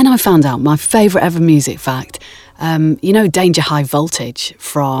when I found out my favourite ever music fact, you know Danger High Voltage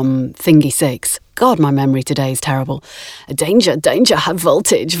from Thingy 6. God, my memory today is terrible. Danger, danger, high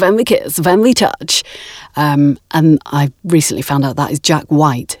voltage, when we kiss, when we touch. And I recently found out that is Jack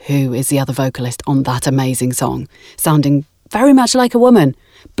White, who is the other vocalist on that amazing song, sounding very much like a woman.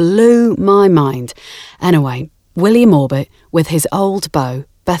 Blew my mind. Anyway, William Orbit with his old beau,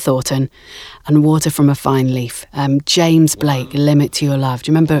 Beth Orton, and Water from a Fine Leaf. James Blake, Limit to Your Love.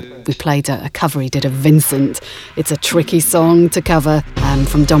 Do you remember we played a cover he did of Vincent? It's a tricky song to cover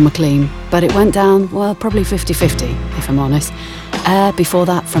from Don McLean, but it went down, well, probably 50-50, if I'm honest. Before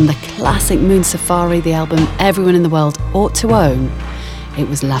that, from the classic Moon Safari, the album everyone in the world ought to own, it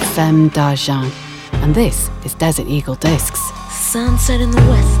was La Femme d'Argent. And this is Desert Eagle Discs. Sunset in the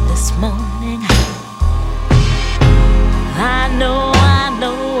west this morning. I know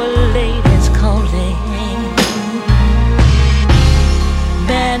a lady's calling.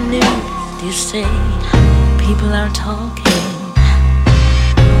 Bad news, you say, people are talking.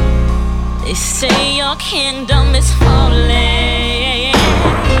 They say your kingdom is falling.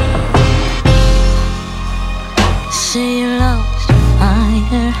 Say you lost your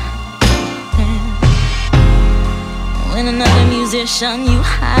fire when another musician you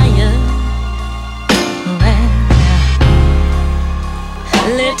hire. Well,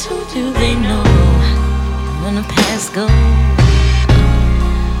 little do they know when the past goes,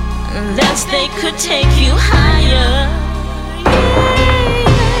 unless they could take you higher.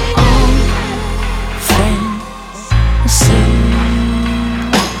 All friends say,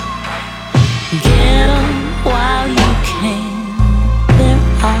 get 'em while you can. There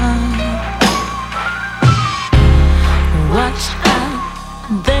are, watch out,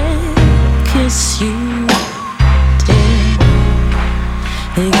 they'll kiss you dead.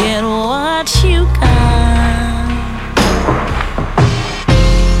 They get what you got.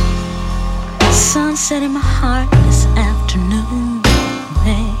 Sunset in my heart this afternoon.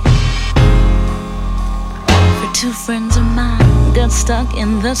 Hey. For two friends of mine got stuck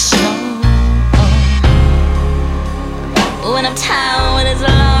in the snow. When I'm tired, it's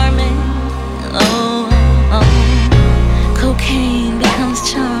alarming. Cocaine becomes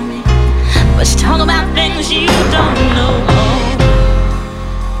charming, but you talk about things you don't know.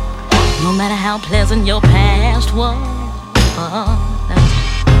 No matter how pleasant your past was,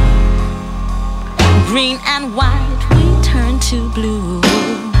 green and white we turn to blue.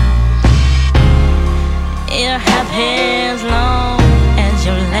 you're happy as long as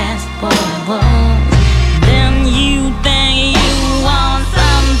your last boy was. Then you think you want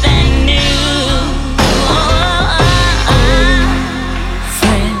something new.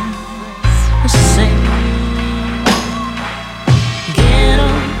 Friends will say, get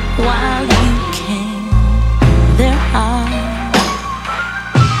up while you can. There are,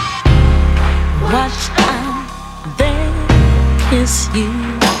 watch out, they kiss you.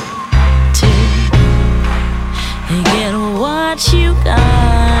 You get what you got.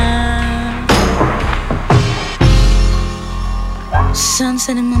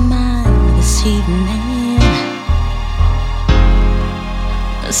 Sunset in my mind this evening.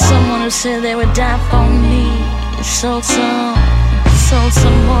 Someone who said they would die for me. Sold some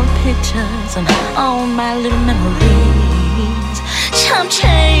more pictures and all my little memories. Some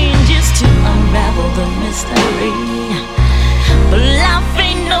changes to unravel the mystery. But life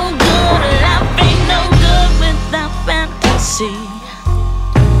ain't no good, life ain't no good without fantasy.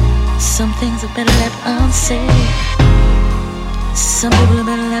 Some things are better left unsaid. Some people are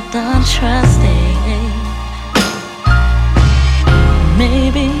better left untrusted.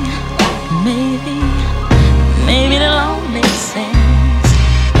 Maybe it'll all make sense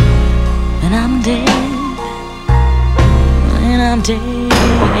when I'm dead.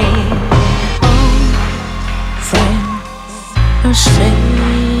 Oh, friends who say,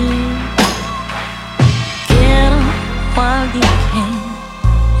 get up while you can.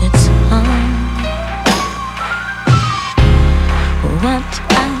 It's hard. What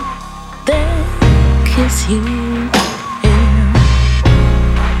out there kiss you here.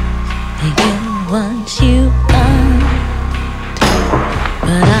 You get what you want,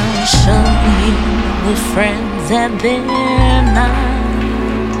 but I'll show you the friends that they're not.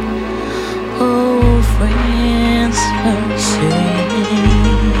 Oh, friends who say,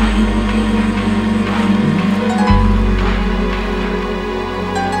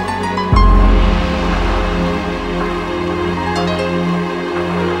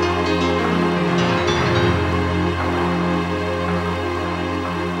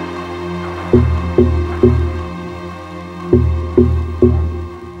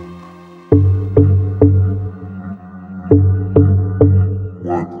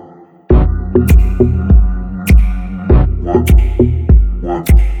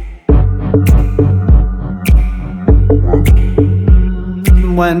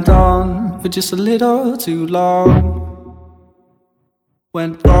 went on for just a little too long.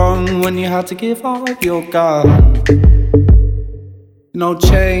 Went wrong when you had to give up your gun. No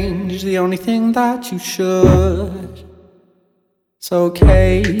change, the only thing that you should. It's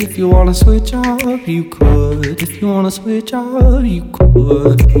okay if you wanna switch up, you could. If you wanna switch up, you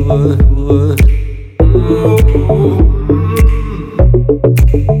could.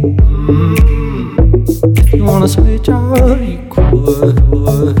 If you wanna switch up, you could.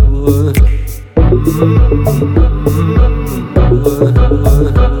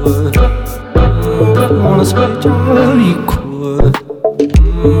 If you wanna switch up, you could.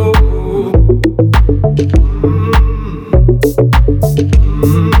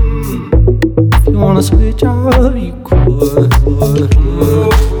 If you wanna switch up, you could.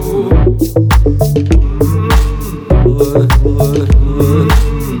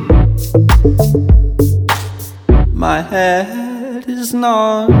 My head is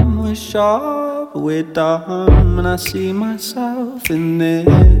numb, we're sharp, we're dumb, and I see myself in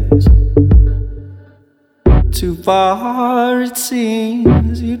this. Too far it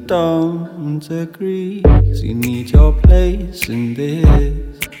seems you don't agree, 'cause you need your place in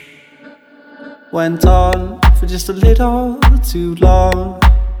this. Went on for just a little too long.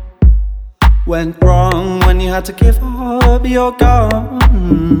 Went wrong when you had to give up your gun.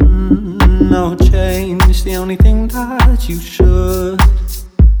 No change, the only thing that you should.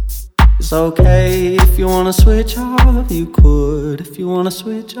 It's okay if you wanna switch up, you could. If you wanna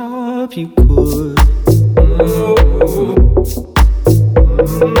switch up, you could.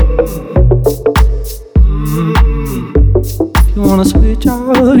 If you wanna switch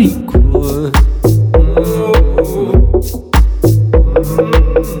up, you could.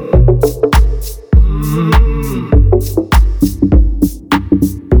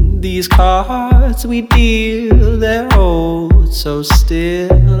 These cards we deal, they're old, so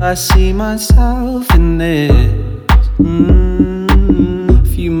still I see myself in this.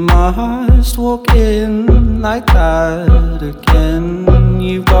 If you must walk in like that again,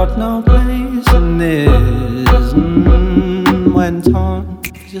 you've got no place in this. Went on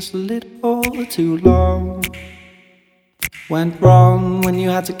just a little too long. Went wrong when you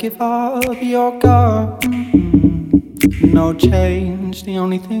had to give up your gun. No change, the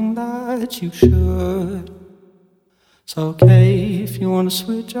only thing that you should. It's okay if you wanna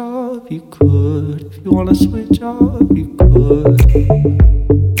switch up, you could. If you wanna switch up, you could.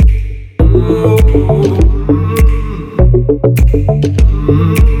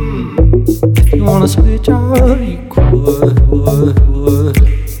 If you wanna switch up, you could.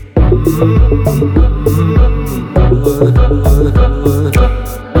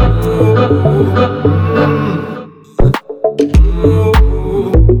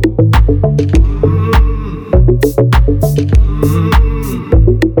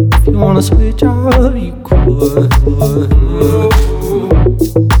 If you wanna switch up, you could.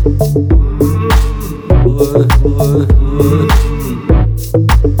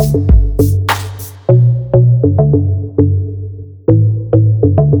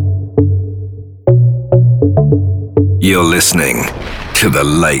 You're listening to The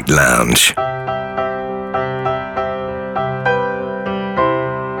Late Lounge.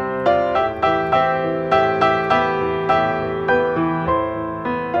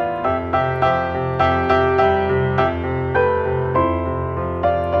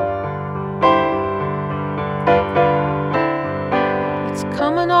 It's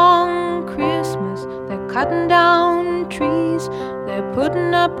coming on Christmas, they're cutting down trees, they're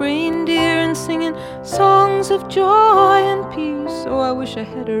putting up reindeer and singing songs of joy and peace. Oh, I wish I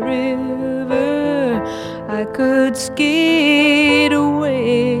had a river I could skate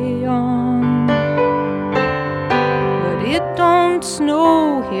away on. But it don't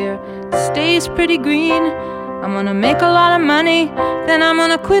snow here, it stays pretty green. I'm gonna make a lot of money, then I'm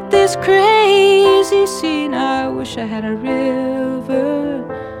gonna quit this crazy scene. I wish I had a river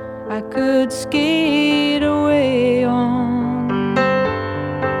I could skate away on.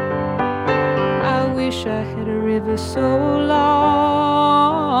 I wish I had a river so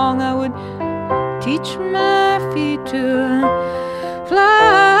long I would teach my feet to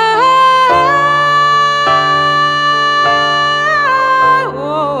fly.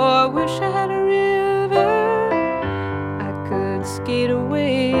 Oh, I wish I had a river I could skate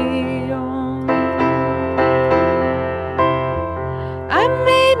away on. I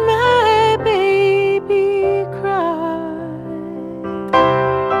made my baby cry.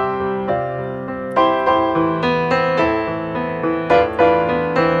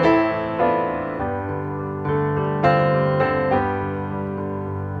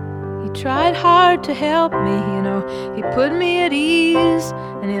 He tried hard to help me, you know, he put me at ease,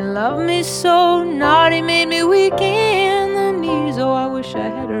 and he loved me so naughty, made me weak in the knees. Oh, I wish I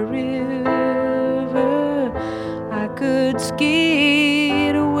had a river I could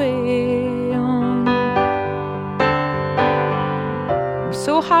skate away on. I'm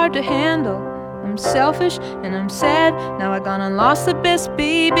so hard to handle, I'm selfish and I'm sad. Now I gone and lost the best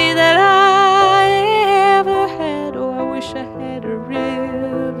baby that I ever had. Oh, I wish I had a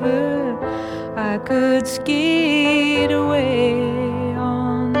river I could skate away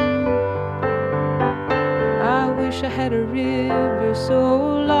on. I wish I had a river so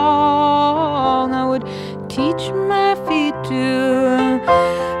long I would teach my feet to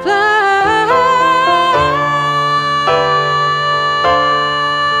fly.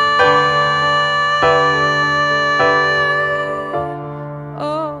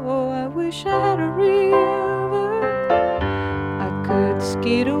 Oh, I wish I had a river I could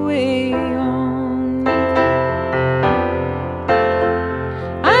skate away on.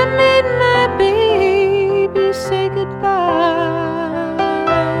 I made my baby say goodbye.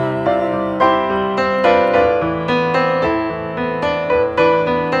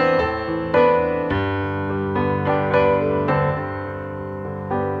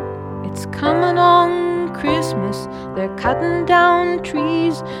 It's coming on Christmas, they're cutting down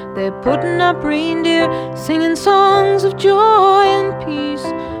trees, they're putting up reindeer, singing songs of joy and peace.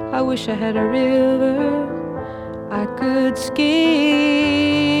 I wish I had a river I could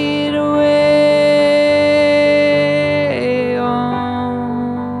skate away on.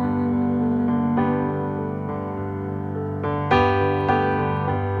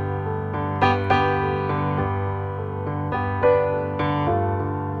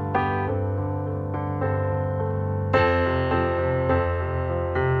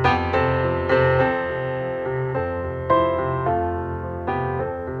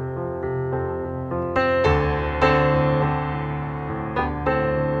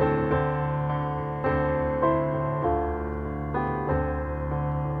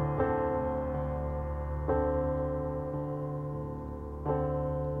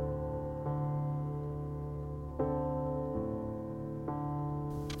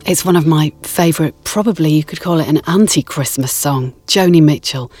 It's one of my favourite, probably you could call it an anti-Christmas song, Joni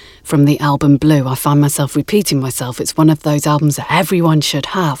Mitchell, from the album Blue. I find myself repeating myself. It's one of those albums that everyone should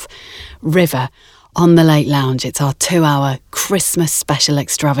have. River. on the Late Lounge. It's our 2-hour Christmas special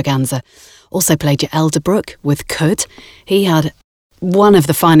extravaganza. Also played you Elderbrook with Could. He had one of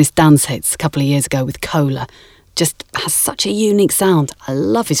the finest dance hits a couple of years ago with Cola. Just has such a unique sound. I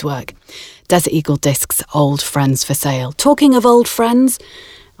love his work. Desert Eagle Discs, Old Friends for Sale. Talking of old friends,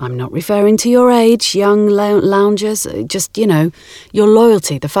 I'm not referring to your age, young loungers, just, you know, your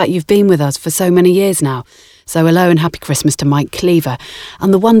loyalty, the fact you've been with us for so many years now. So hello and happy Christmas to Mike Cleaver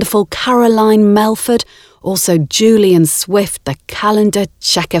and the wonderful Caroline Melford, also Julian Swift, the calendar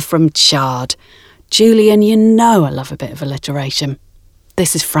checker from Chard. Julian, you know I love a bit of alliteration.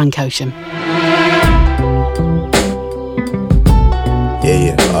 This is Frank Ocean.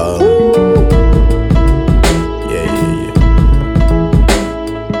 Yeah.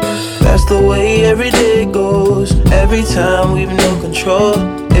 That's the way every day goes. Every time we've no control.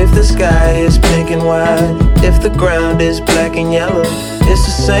 If the sky is pink and white, if the ground is black and yellow, it's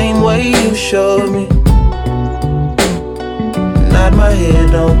the same way you showed me. Nod my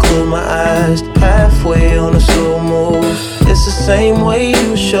head, don't close my eyes. Halfway on a slow move. It's the same way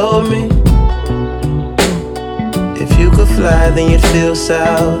you showed me. If you could fly, then you'd feel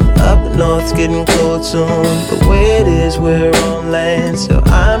south. Up north's getting cold soon. The way it is, we're on land, so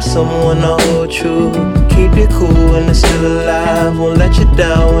I'm someone to hold true. Keep you cool when it's still alive. Won't let you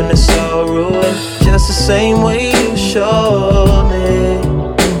down when it's all ruined. Just the same way you showed me.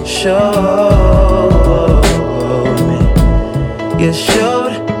 Showed me. You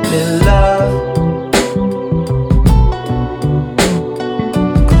showed me love.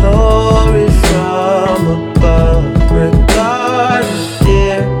 Glory from above. Regardless,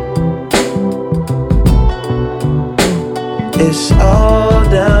 dear, it's all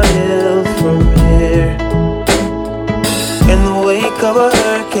downhill from here. In the wake of a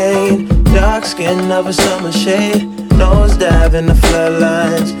hurricane, dark skin of a summer shade, nose dive in the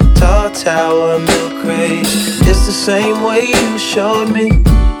floodlines, tall tower, milk crates. It's the same way you showed me.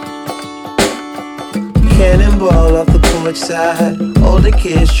 Cannonball off the porch side, older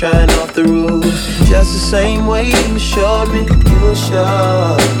kids trying off the roof. Just the same way you showed me. You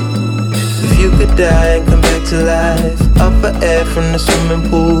showed. If you could die and come back to life, up for air from the swimming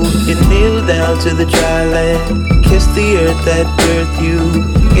pool, you kneel down to the dry land, kiss the earth that birthed you,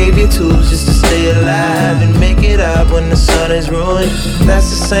 gave you tools just to stay alive and make it out when the sun is ruined.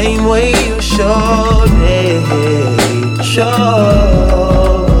 That's the same way you showed me.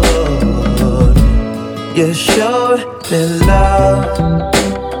 Showed. You showed me love.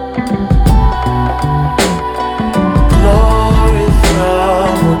 Glory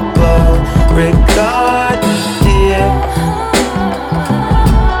from above. Regardless, dear,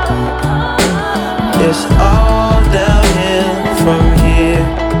 it's all downhill from here.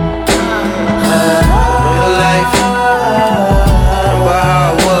 Real life, remember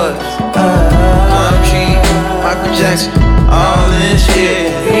how it was. I'm G, Michael Jackson, all this shit.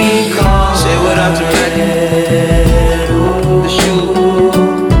 Say what up to Maggie, the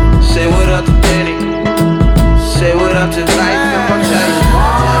shoe. Say what up to Penny. Say what up to life and mortality.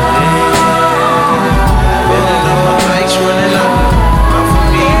 Bending up my mics, running up. Not for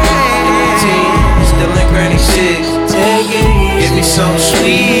me, 18, still in Granny 6. Take it easy, give me some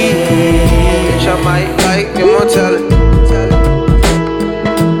sweet. Bitch, I might like immortality.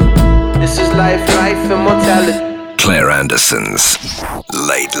 This is life, immortality. Claire Anderson's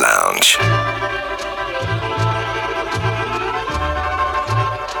Late Lounge.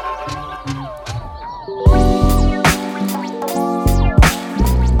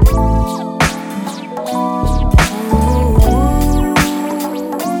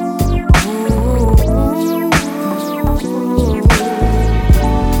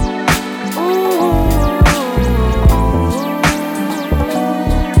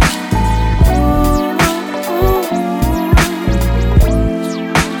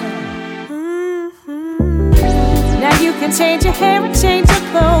 Change your hair and change your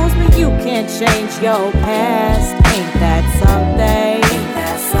clothes, but you can't change your past. Ain't that something? Ain't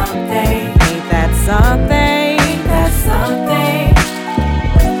that something? Ain't that something? Ain't that something?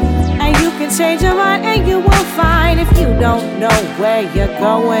 And you can change your mind and you will find if you don't know where you're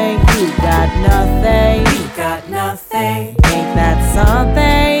going, you got nothing. You got nothing. Ain't that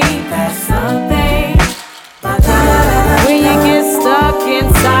something? Ain't that something? When you get stuck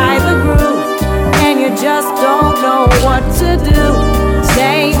inside the groove and you just don't know what to do,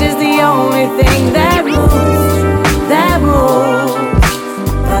 change is the only thing that moves, that moves.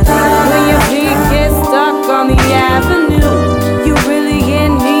 When your feet get stuck on the avenue, you're really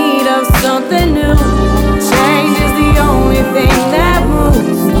in need of something new. Change is the only thing that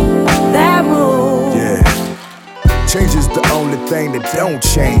moves, that moves. Yeah. Change is the only thing that don't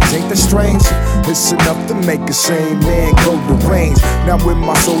change. Ain't kinda strange. It's enough to make a sane man go deranged. Now with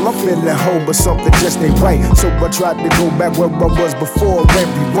my soul I'm feeling whole, but something just ain't right. So I tried to go back where I was before and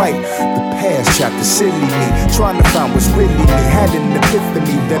rewrite the past chapter, silly me, trying to find what's really me. Had an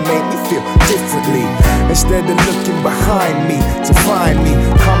epiphany that made me feel differently. Instead of looking behind me to find me,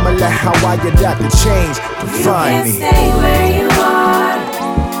 I'ma let how I adapt to change to find me. You can't stay where you are,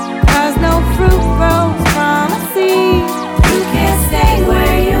 'cause no fruit grows from a seed. You can't stay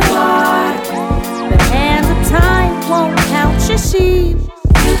where you are, the hands of time won't count your sheep.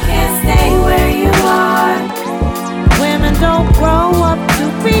 You can't stay where you are. Women don't grow up to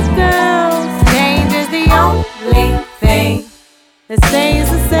be girls. Change is the only thing that stays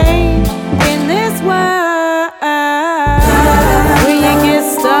the same in this world. When you get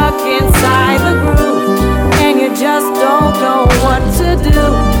stuck inside the groove and you just don't know what to do,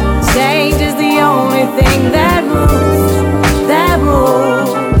 change is the only thing that moves, that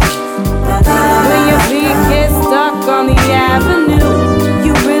moves. When your feet get stuck on the avenue,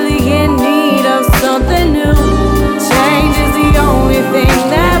 you really in need of something new. Change is the only thing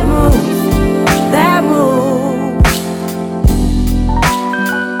that moves, that moves.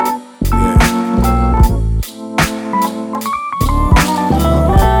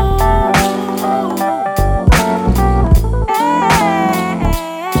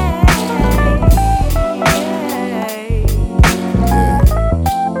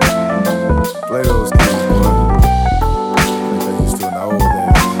 Play those games, boy. They used to in the old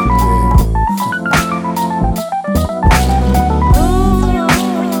days.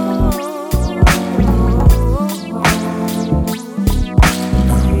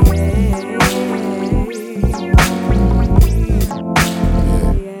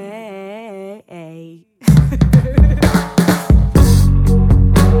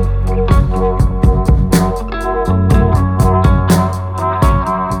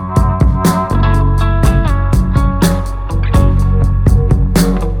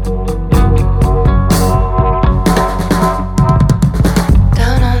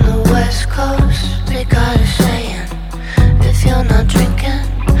 Down on the west coast, they got a saying, if you're not drinking,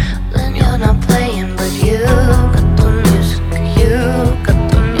 then you're not playing. But you got the music, you got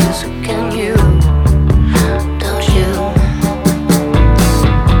the music in you, don't you?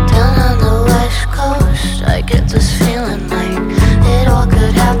 Down on the west coast, I get this feeling like it all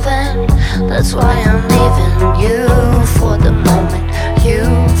could happen. That's why I'm leaving you for the moment, you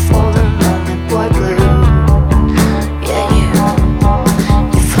for the moment, boy blue. Yeah, you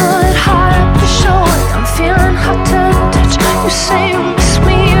pull it hard up your shoulder. I'm feeling hot to the touch. You say you miss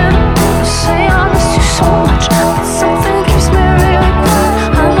me and you say I miss you so much, but something keeps me really good.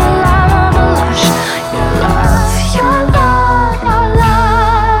 I'm alive, I'm lush. Your love, your love, your love.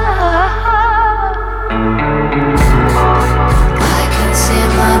 I can see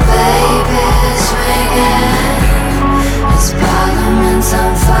my baby swinging. His parliament's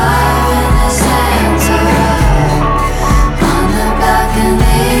on fire and his hands are up on the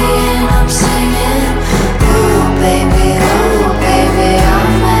balcony, and I'm singing, ooh baby,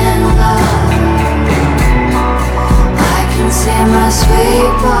 I'm in love. I can see my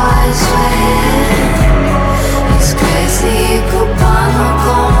sweet boy swaying. He's crazy cubano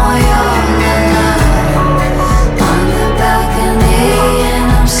como yo, la la. On the balcony, and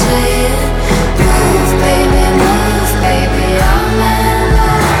I'm saying, move baby, I'm in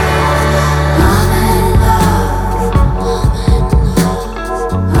love. I'm in love, I'm in love.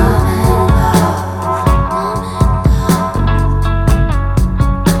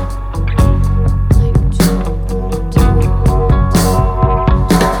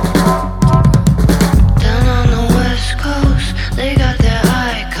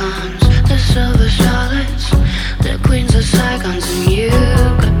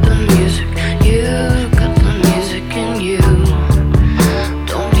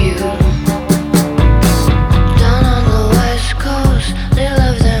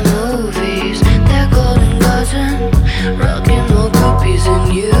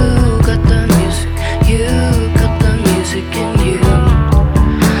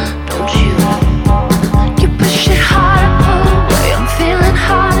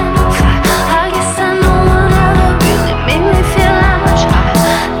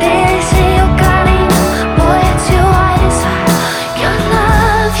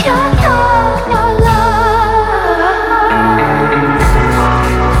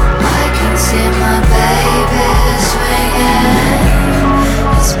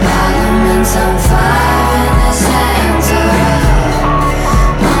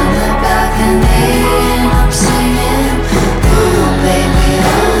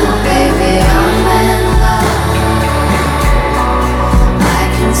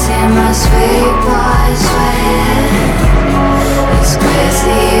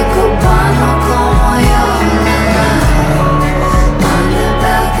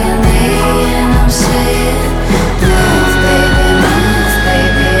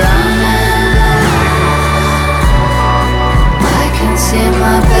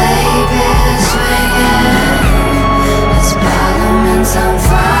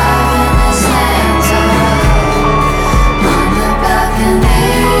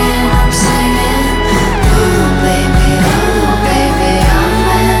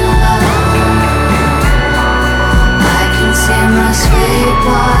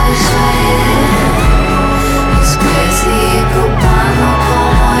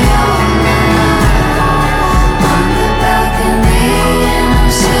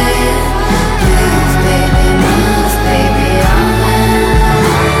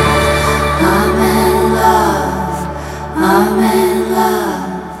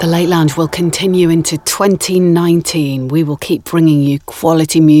 Lounge will continue into 2019. We will keep bringing you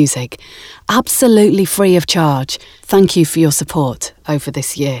quality music, absolutely free of charge. Thank you for your support over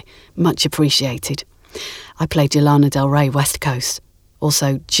this year. Much appreciated. I played Lana Del Rey, West Coast.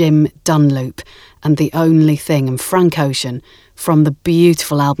 Also Jim Dunlop and The Only Thing, and Frank Ocean from the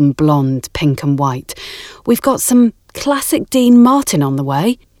beautiful album Blonde, Pink and White. We've got some classic Dean Martin on the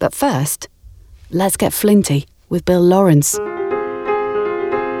way, but first, let's get flinty with Bill Lawrence.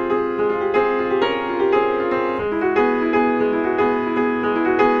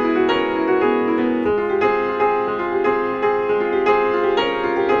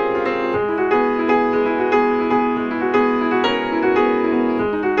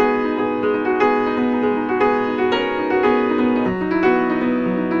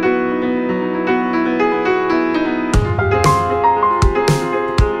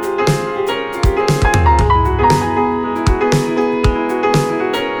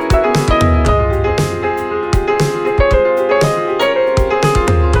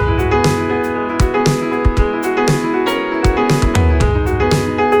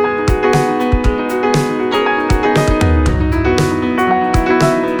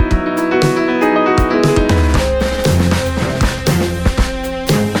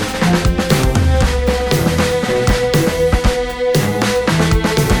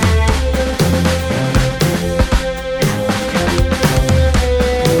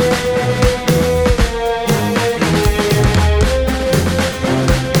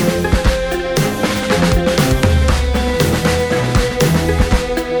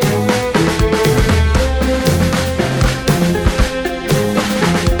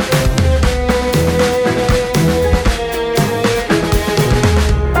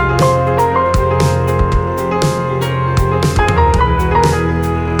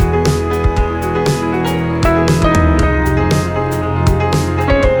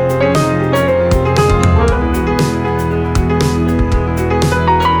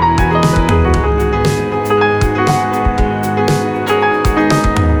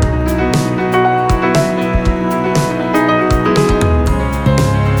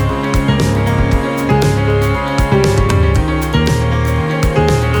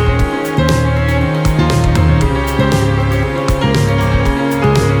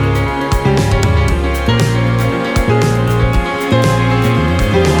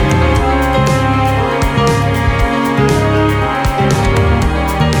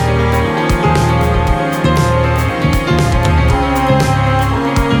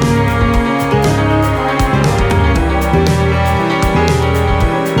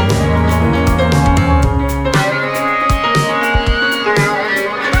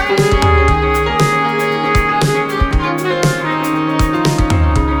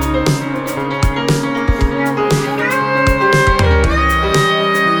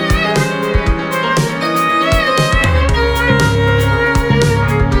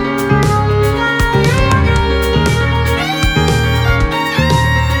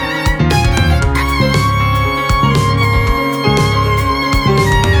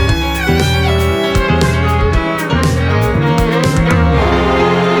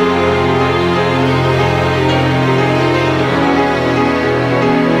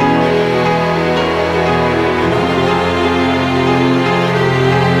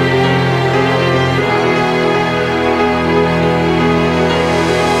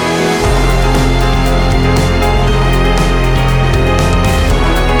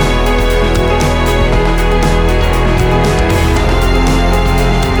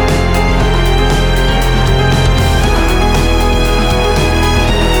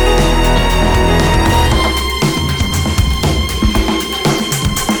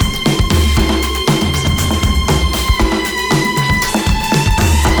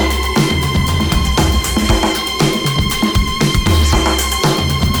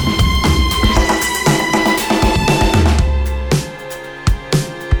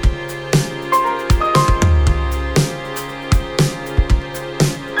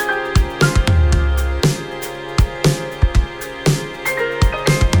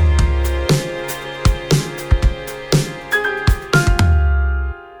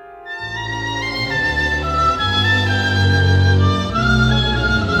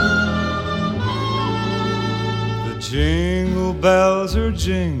 bells are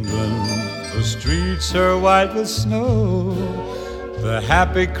jingling, the streets are white with snow. The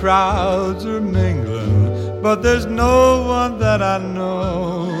happy crowds are mingling, but there's no one that I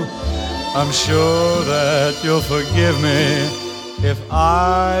know. I'm sure that you'll forgive me if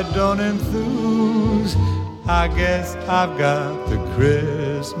I don't enthuse. I guess I've got the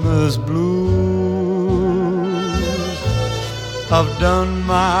Christmas blues. I've done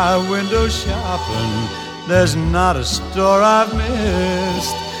my window shopping. There's not a store I've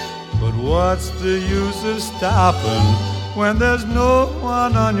missed. But what's the use of stopping when there's no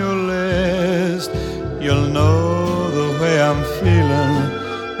one on your list? You'll know the way I'm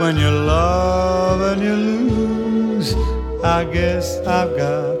feeling when you love and you lose. I guess I've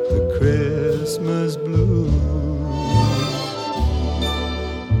got the Christmas blues.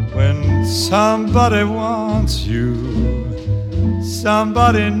 When somebody wants you,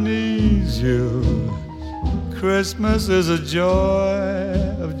 somebody needs you, Christmas is a joy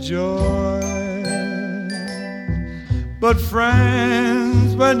of joy. But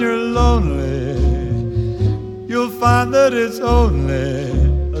friends, when you're lonely, you'll find that it's only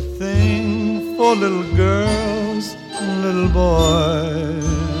a thing for little girls and little boys.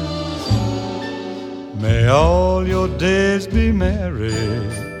 May all your days be merry,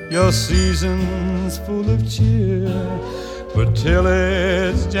 your season's full of cheer. But till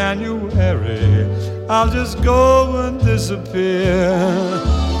it's January, I'll just go and disappear.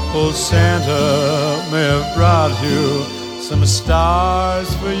 Old Santa may have brought you some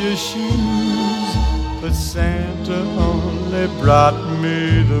stars for your shoes, but Santa only brought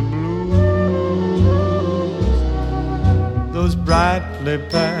me the blues. Those brightly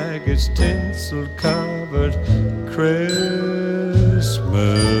packaged, tinsel-covered Christmas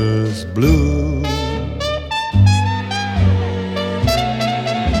blues.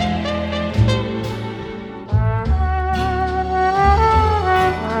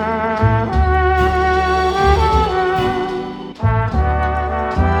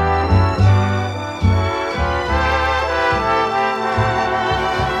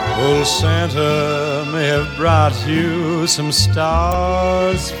 Old Santa may have brought you some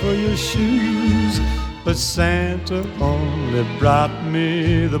stars for your shoes, but Santa only brought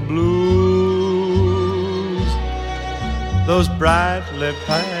me the blues. Those brightly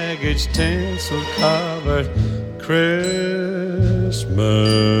packaged, tinsel-covered Christmas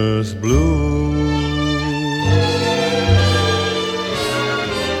blues.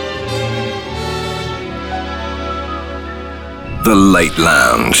 The Late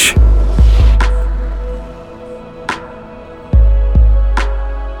Lounge.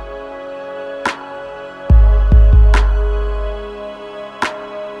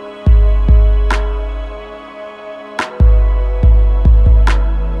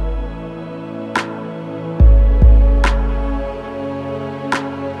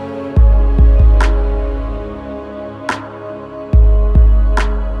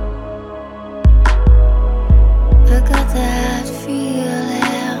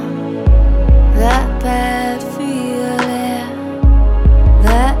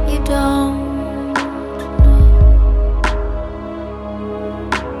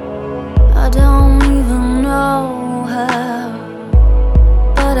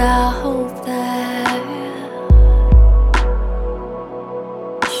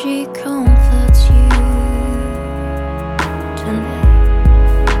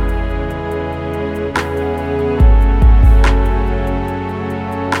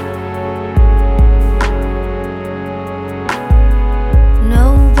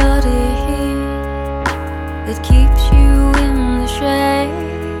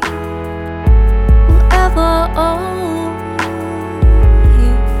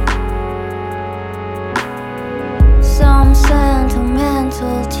 Some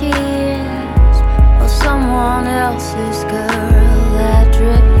sentimental tears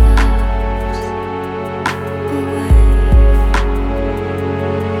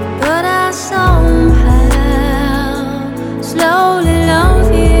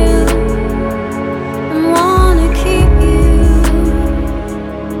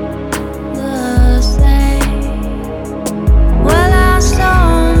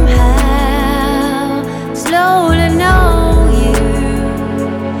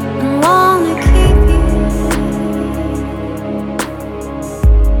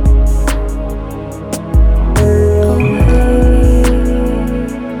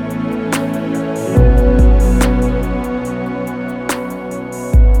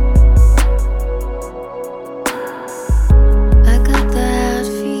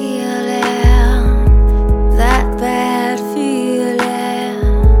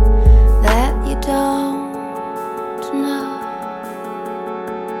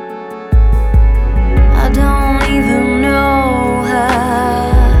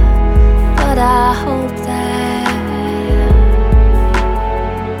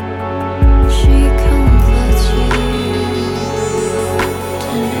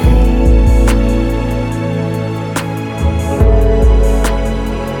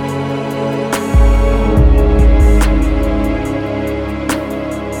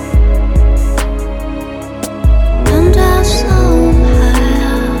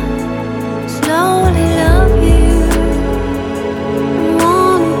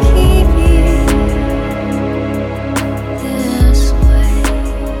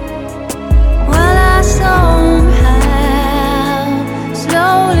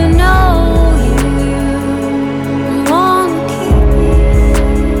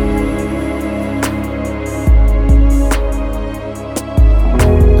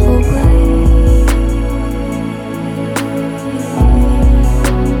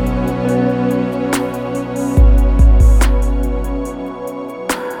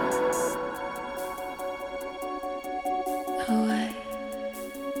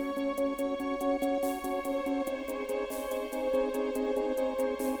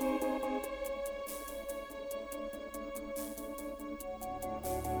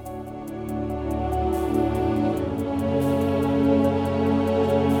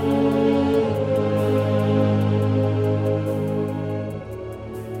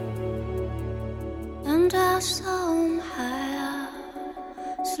somehow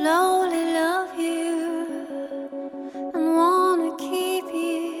slowly love you and wanna keep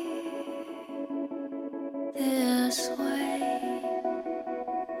you this way.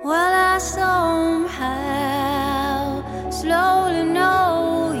 Well, I somehow slowly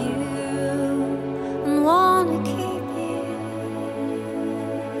know you and wanna keep you.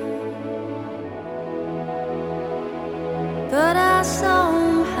 But I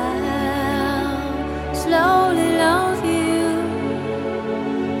somehow slowly love you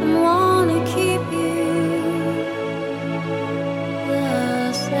and wanna keep you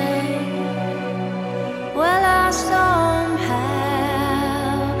the same. Well, I somehow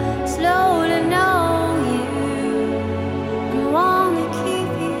slowly know you and wanna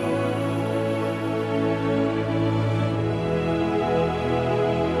keep you.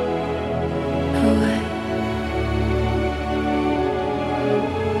 Away.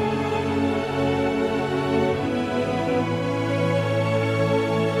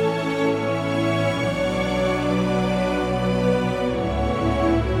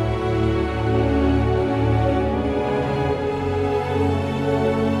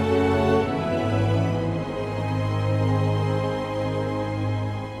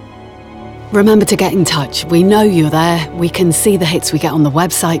 Remember to get in touch. We know you're there. We can see the hits we get on the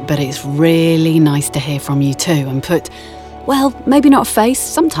website, but it's really nice to hear from you too and put, well, maybe not a face,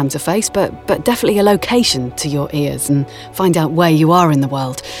 sometimes a face, but definitely a location to your ears and find out where you are in the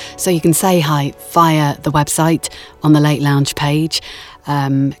world. So you can say hi via the website on the Late Lounge page,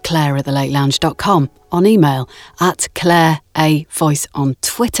 claire@thelatelounge.com, on email at Claire A Voice on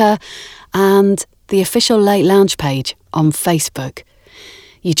Twitter, and the official Late Lounge page on Facebook.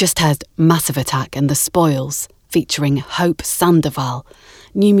 You just heard Massive Attack and The Spoils featuring Hope Sandoval.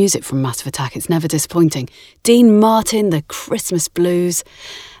 New music from Massive Attack, it's never disappointing. Dean Martin, The Christmas Blues,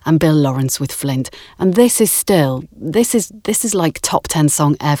 and Bill Lawrence with Flint. And this is like top 10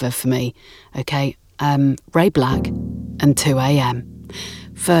 song ever for me. Okay, Ray Black and 2 AM.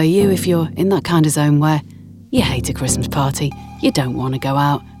 For you, if you're in that kind of zone where you hate a Christmas party, you don't want to go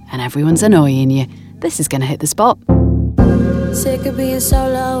out, and everyone's annoying you, this is going to hit the spot. Sick of being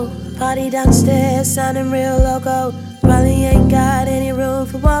solo, party downstairs, sounding real loco. Probably ain't got any room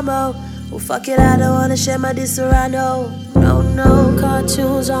for one more. Well, fuck it, I don't wanna share my Disaronno. No,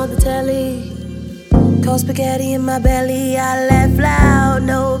 cartoons on the telly, cold spaghetti in my belly. I laugh loud,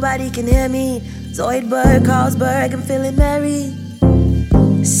 nobody can hear me. Zoidberg, Carlsberg, I'm feeling merry.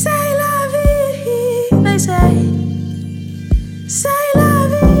 Say la vie, they say. Say la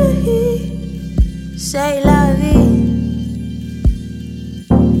vie, say la vie.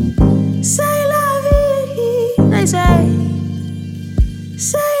 Say la vie, they say.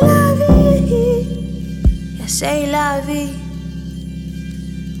 Say la vie, yeah, say la vie.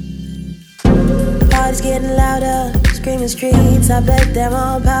 Party's getting louder, screaming streets, I bet they're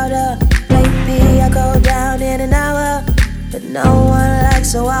on powder. Maybe I go down in an hour, but no one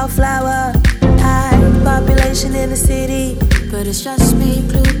likes a wildflower. High population in the city, but it's just me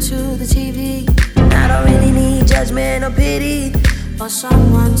glued to the TV. I don't really need judgment or pity, or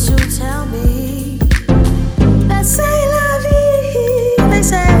someone to tell me that say la vie, they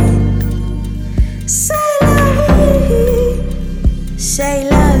say. Say la vie, say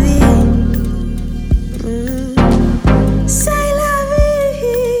la vie. Say la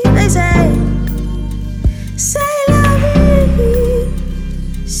vie, they say. Say la vie,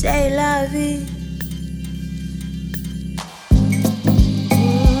 say la vie.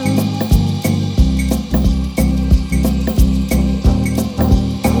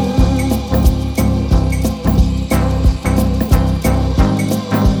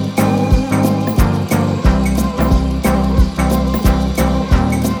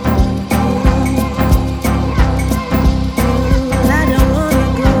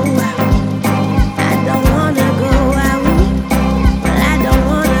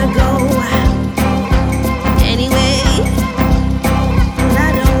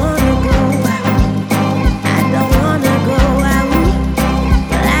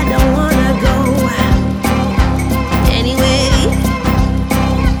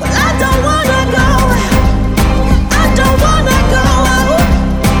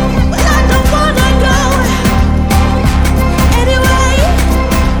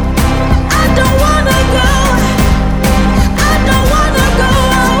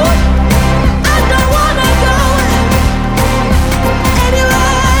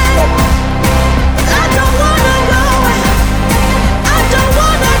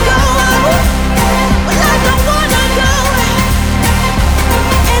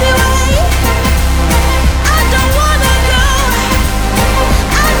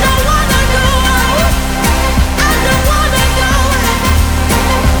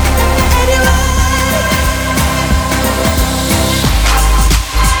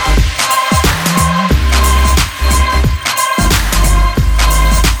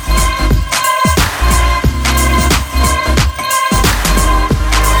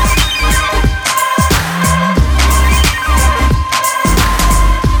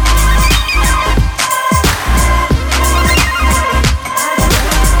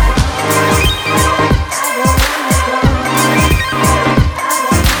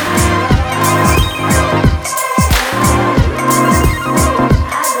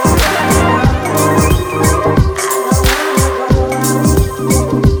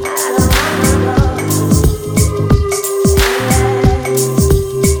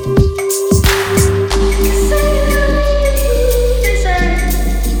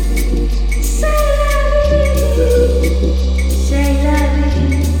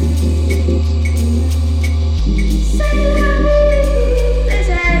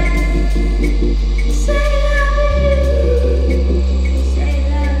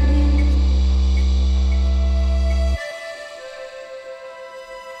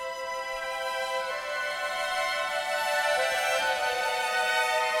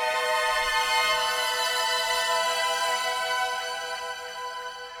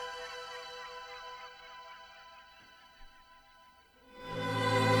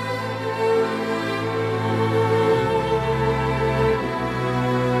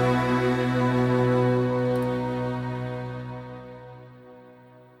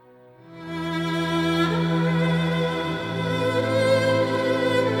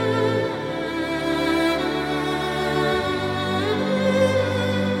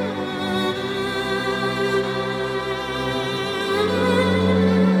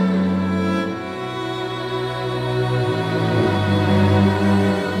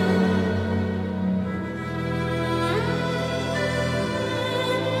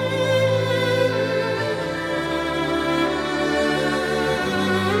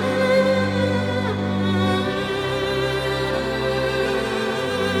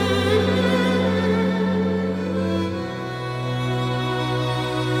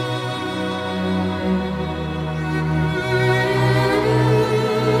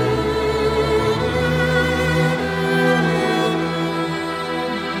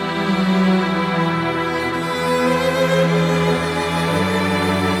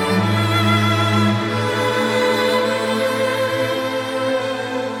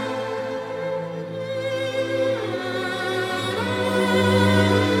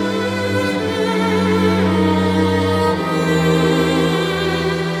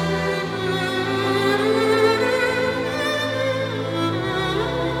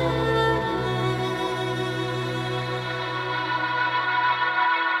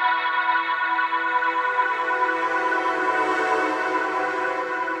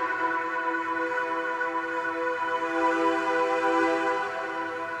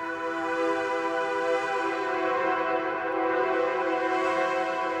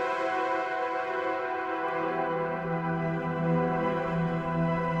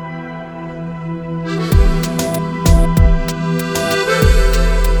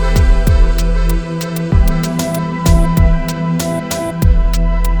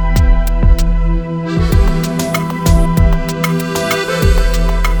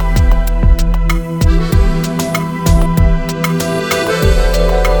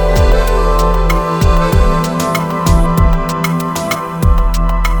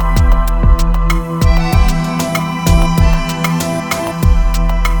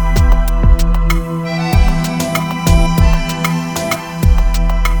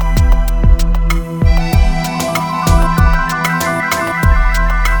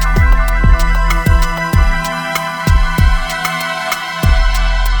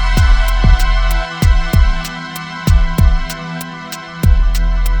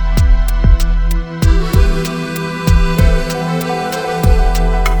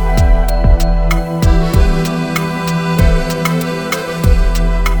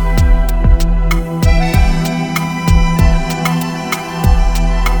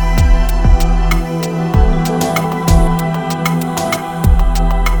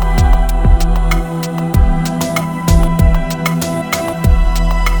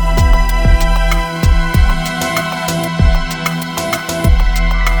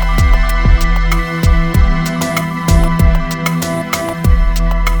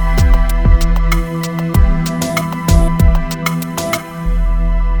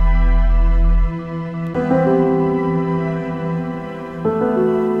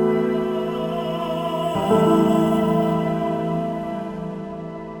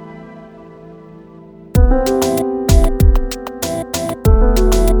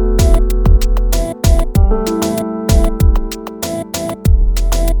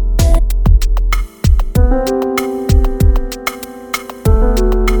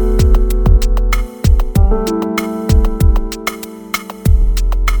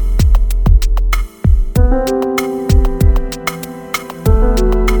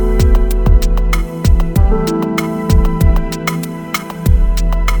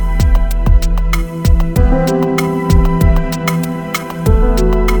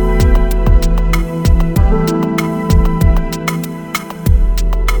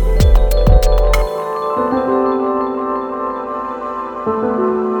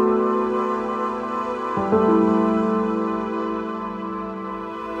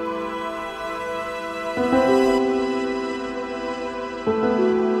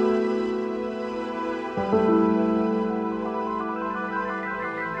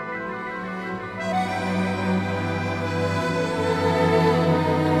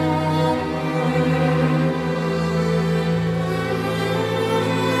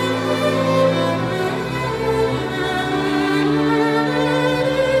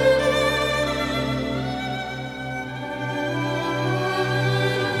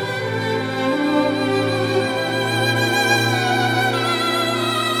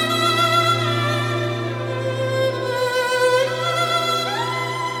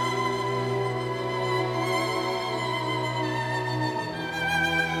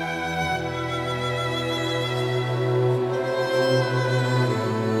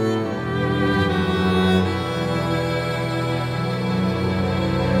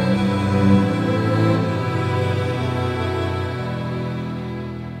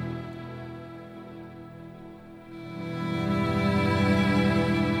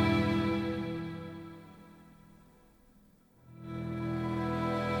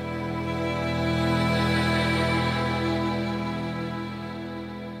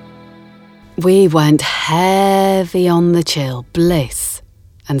 We went heavy on the chill, bliss,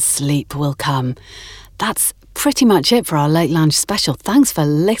 and sleep will come. That's pretty much it for our Late Lounge special. Thanks for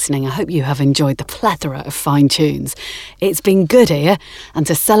listening. I hope you have enjoyed the plethora of fine tunes. It's been good here, and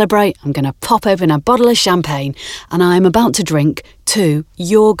to celebrate, I'm going to pop open a bottle of champagne, and I'm about to drink to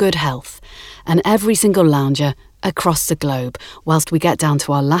your good health and every single lounger across the globe, whilst we get down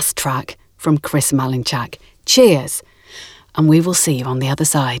to our last track from Chris Malinchak. Cheers, and we will see you on the other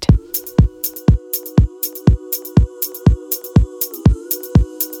side.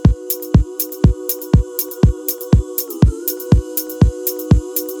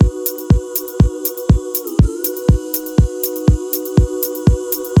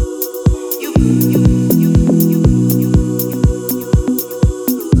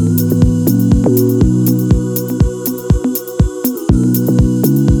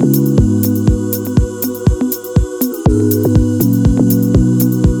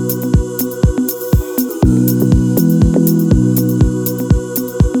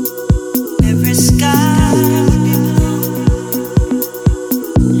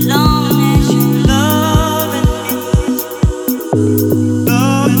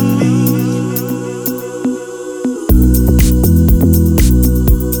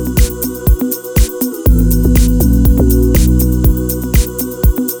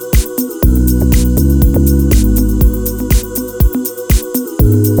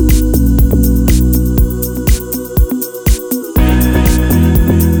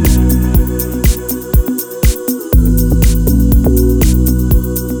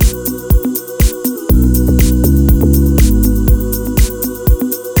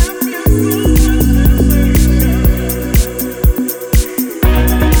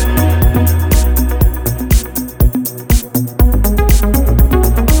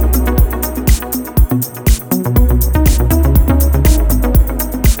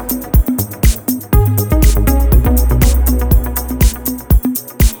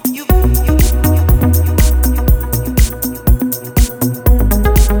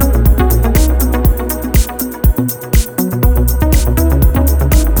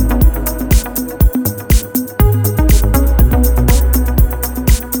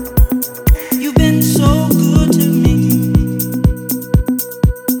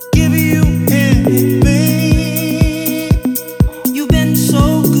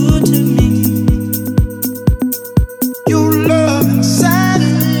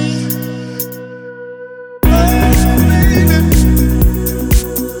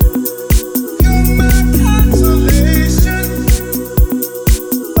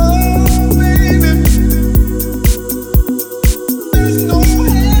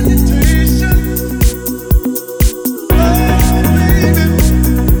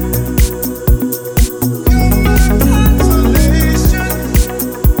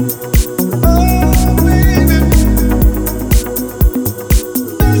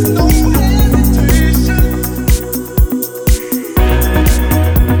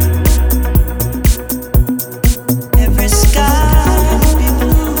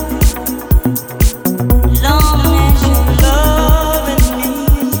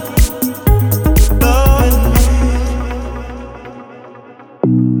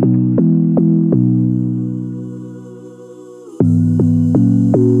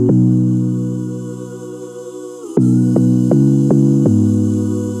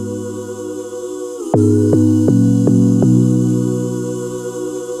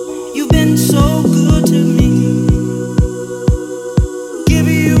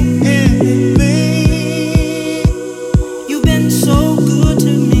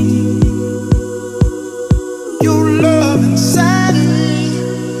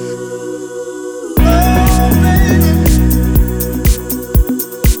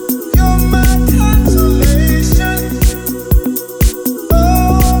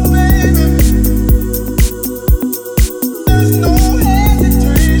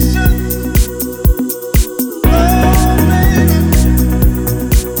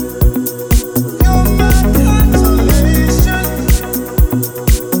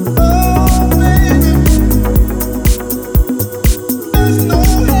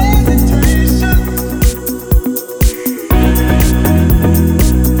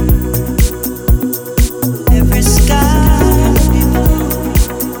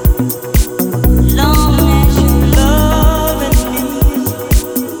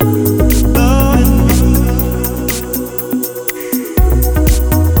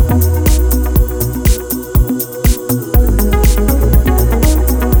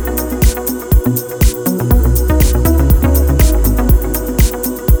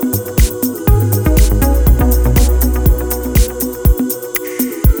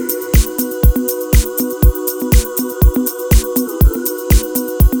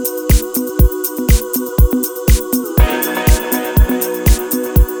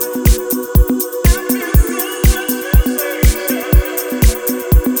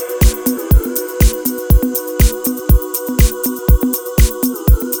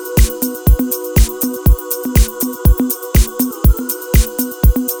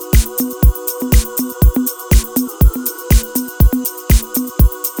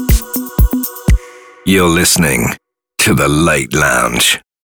 You're listening to The Late Lounge.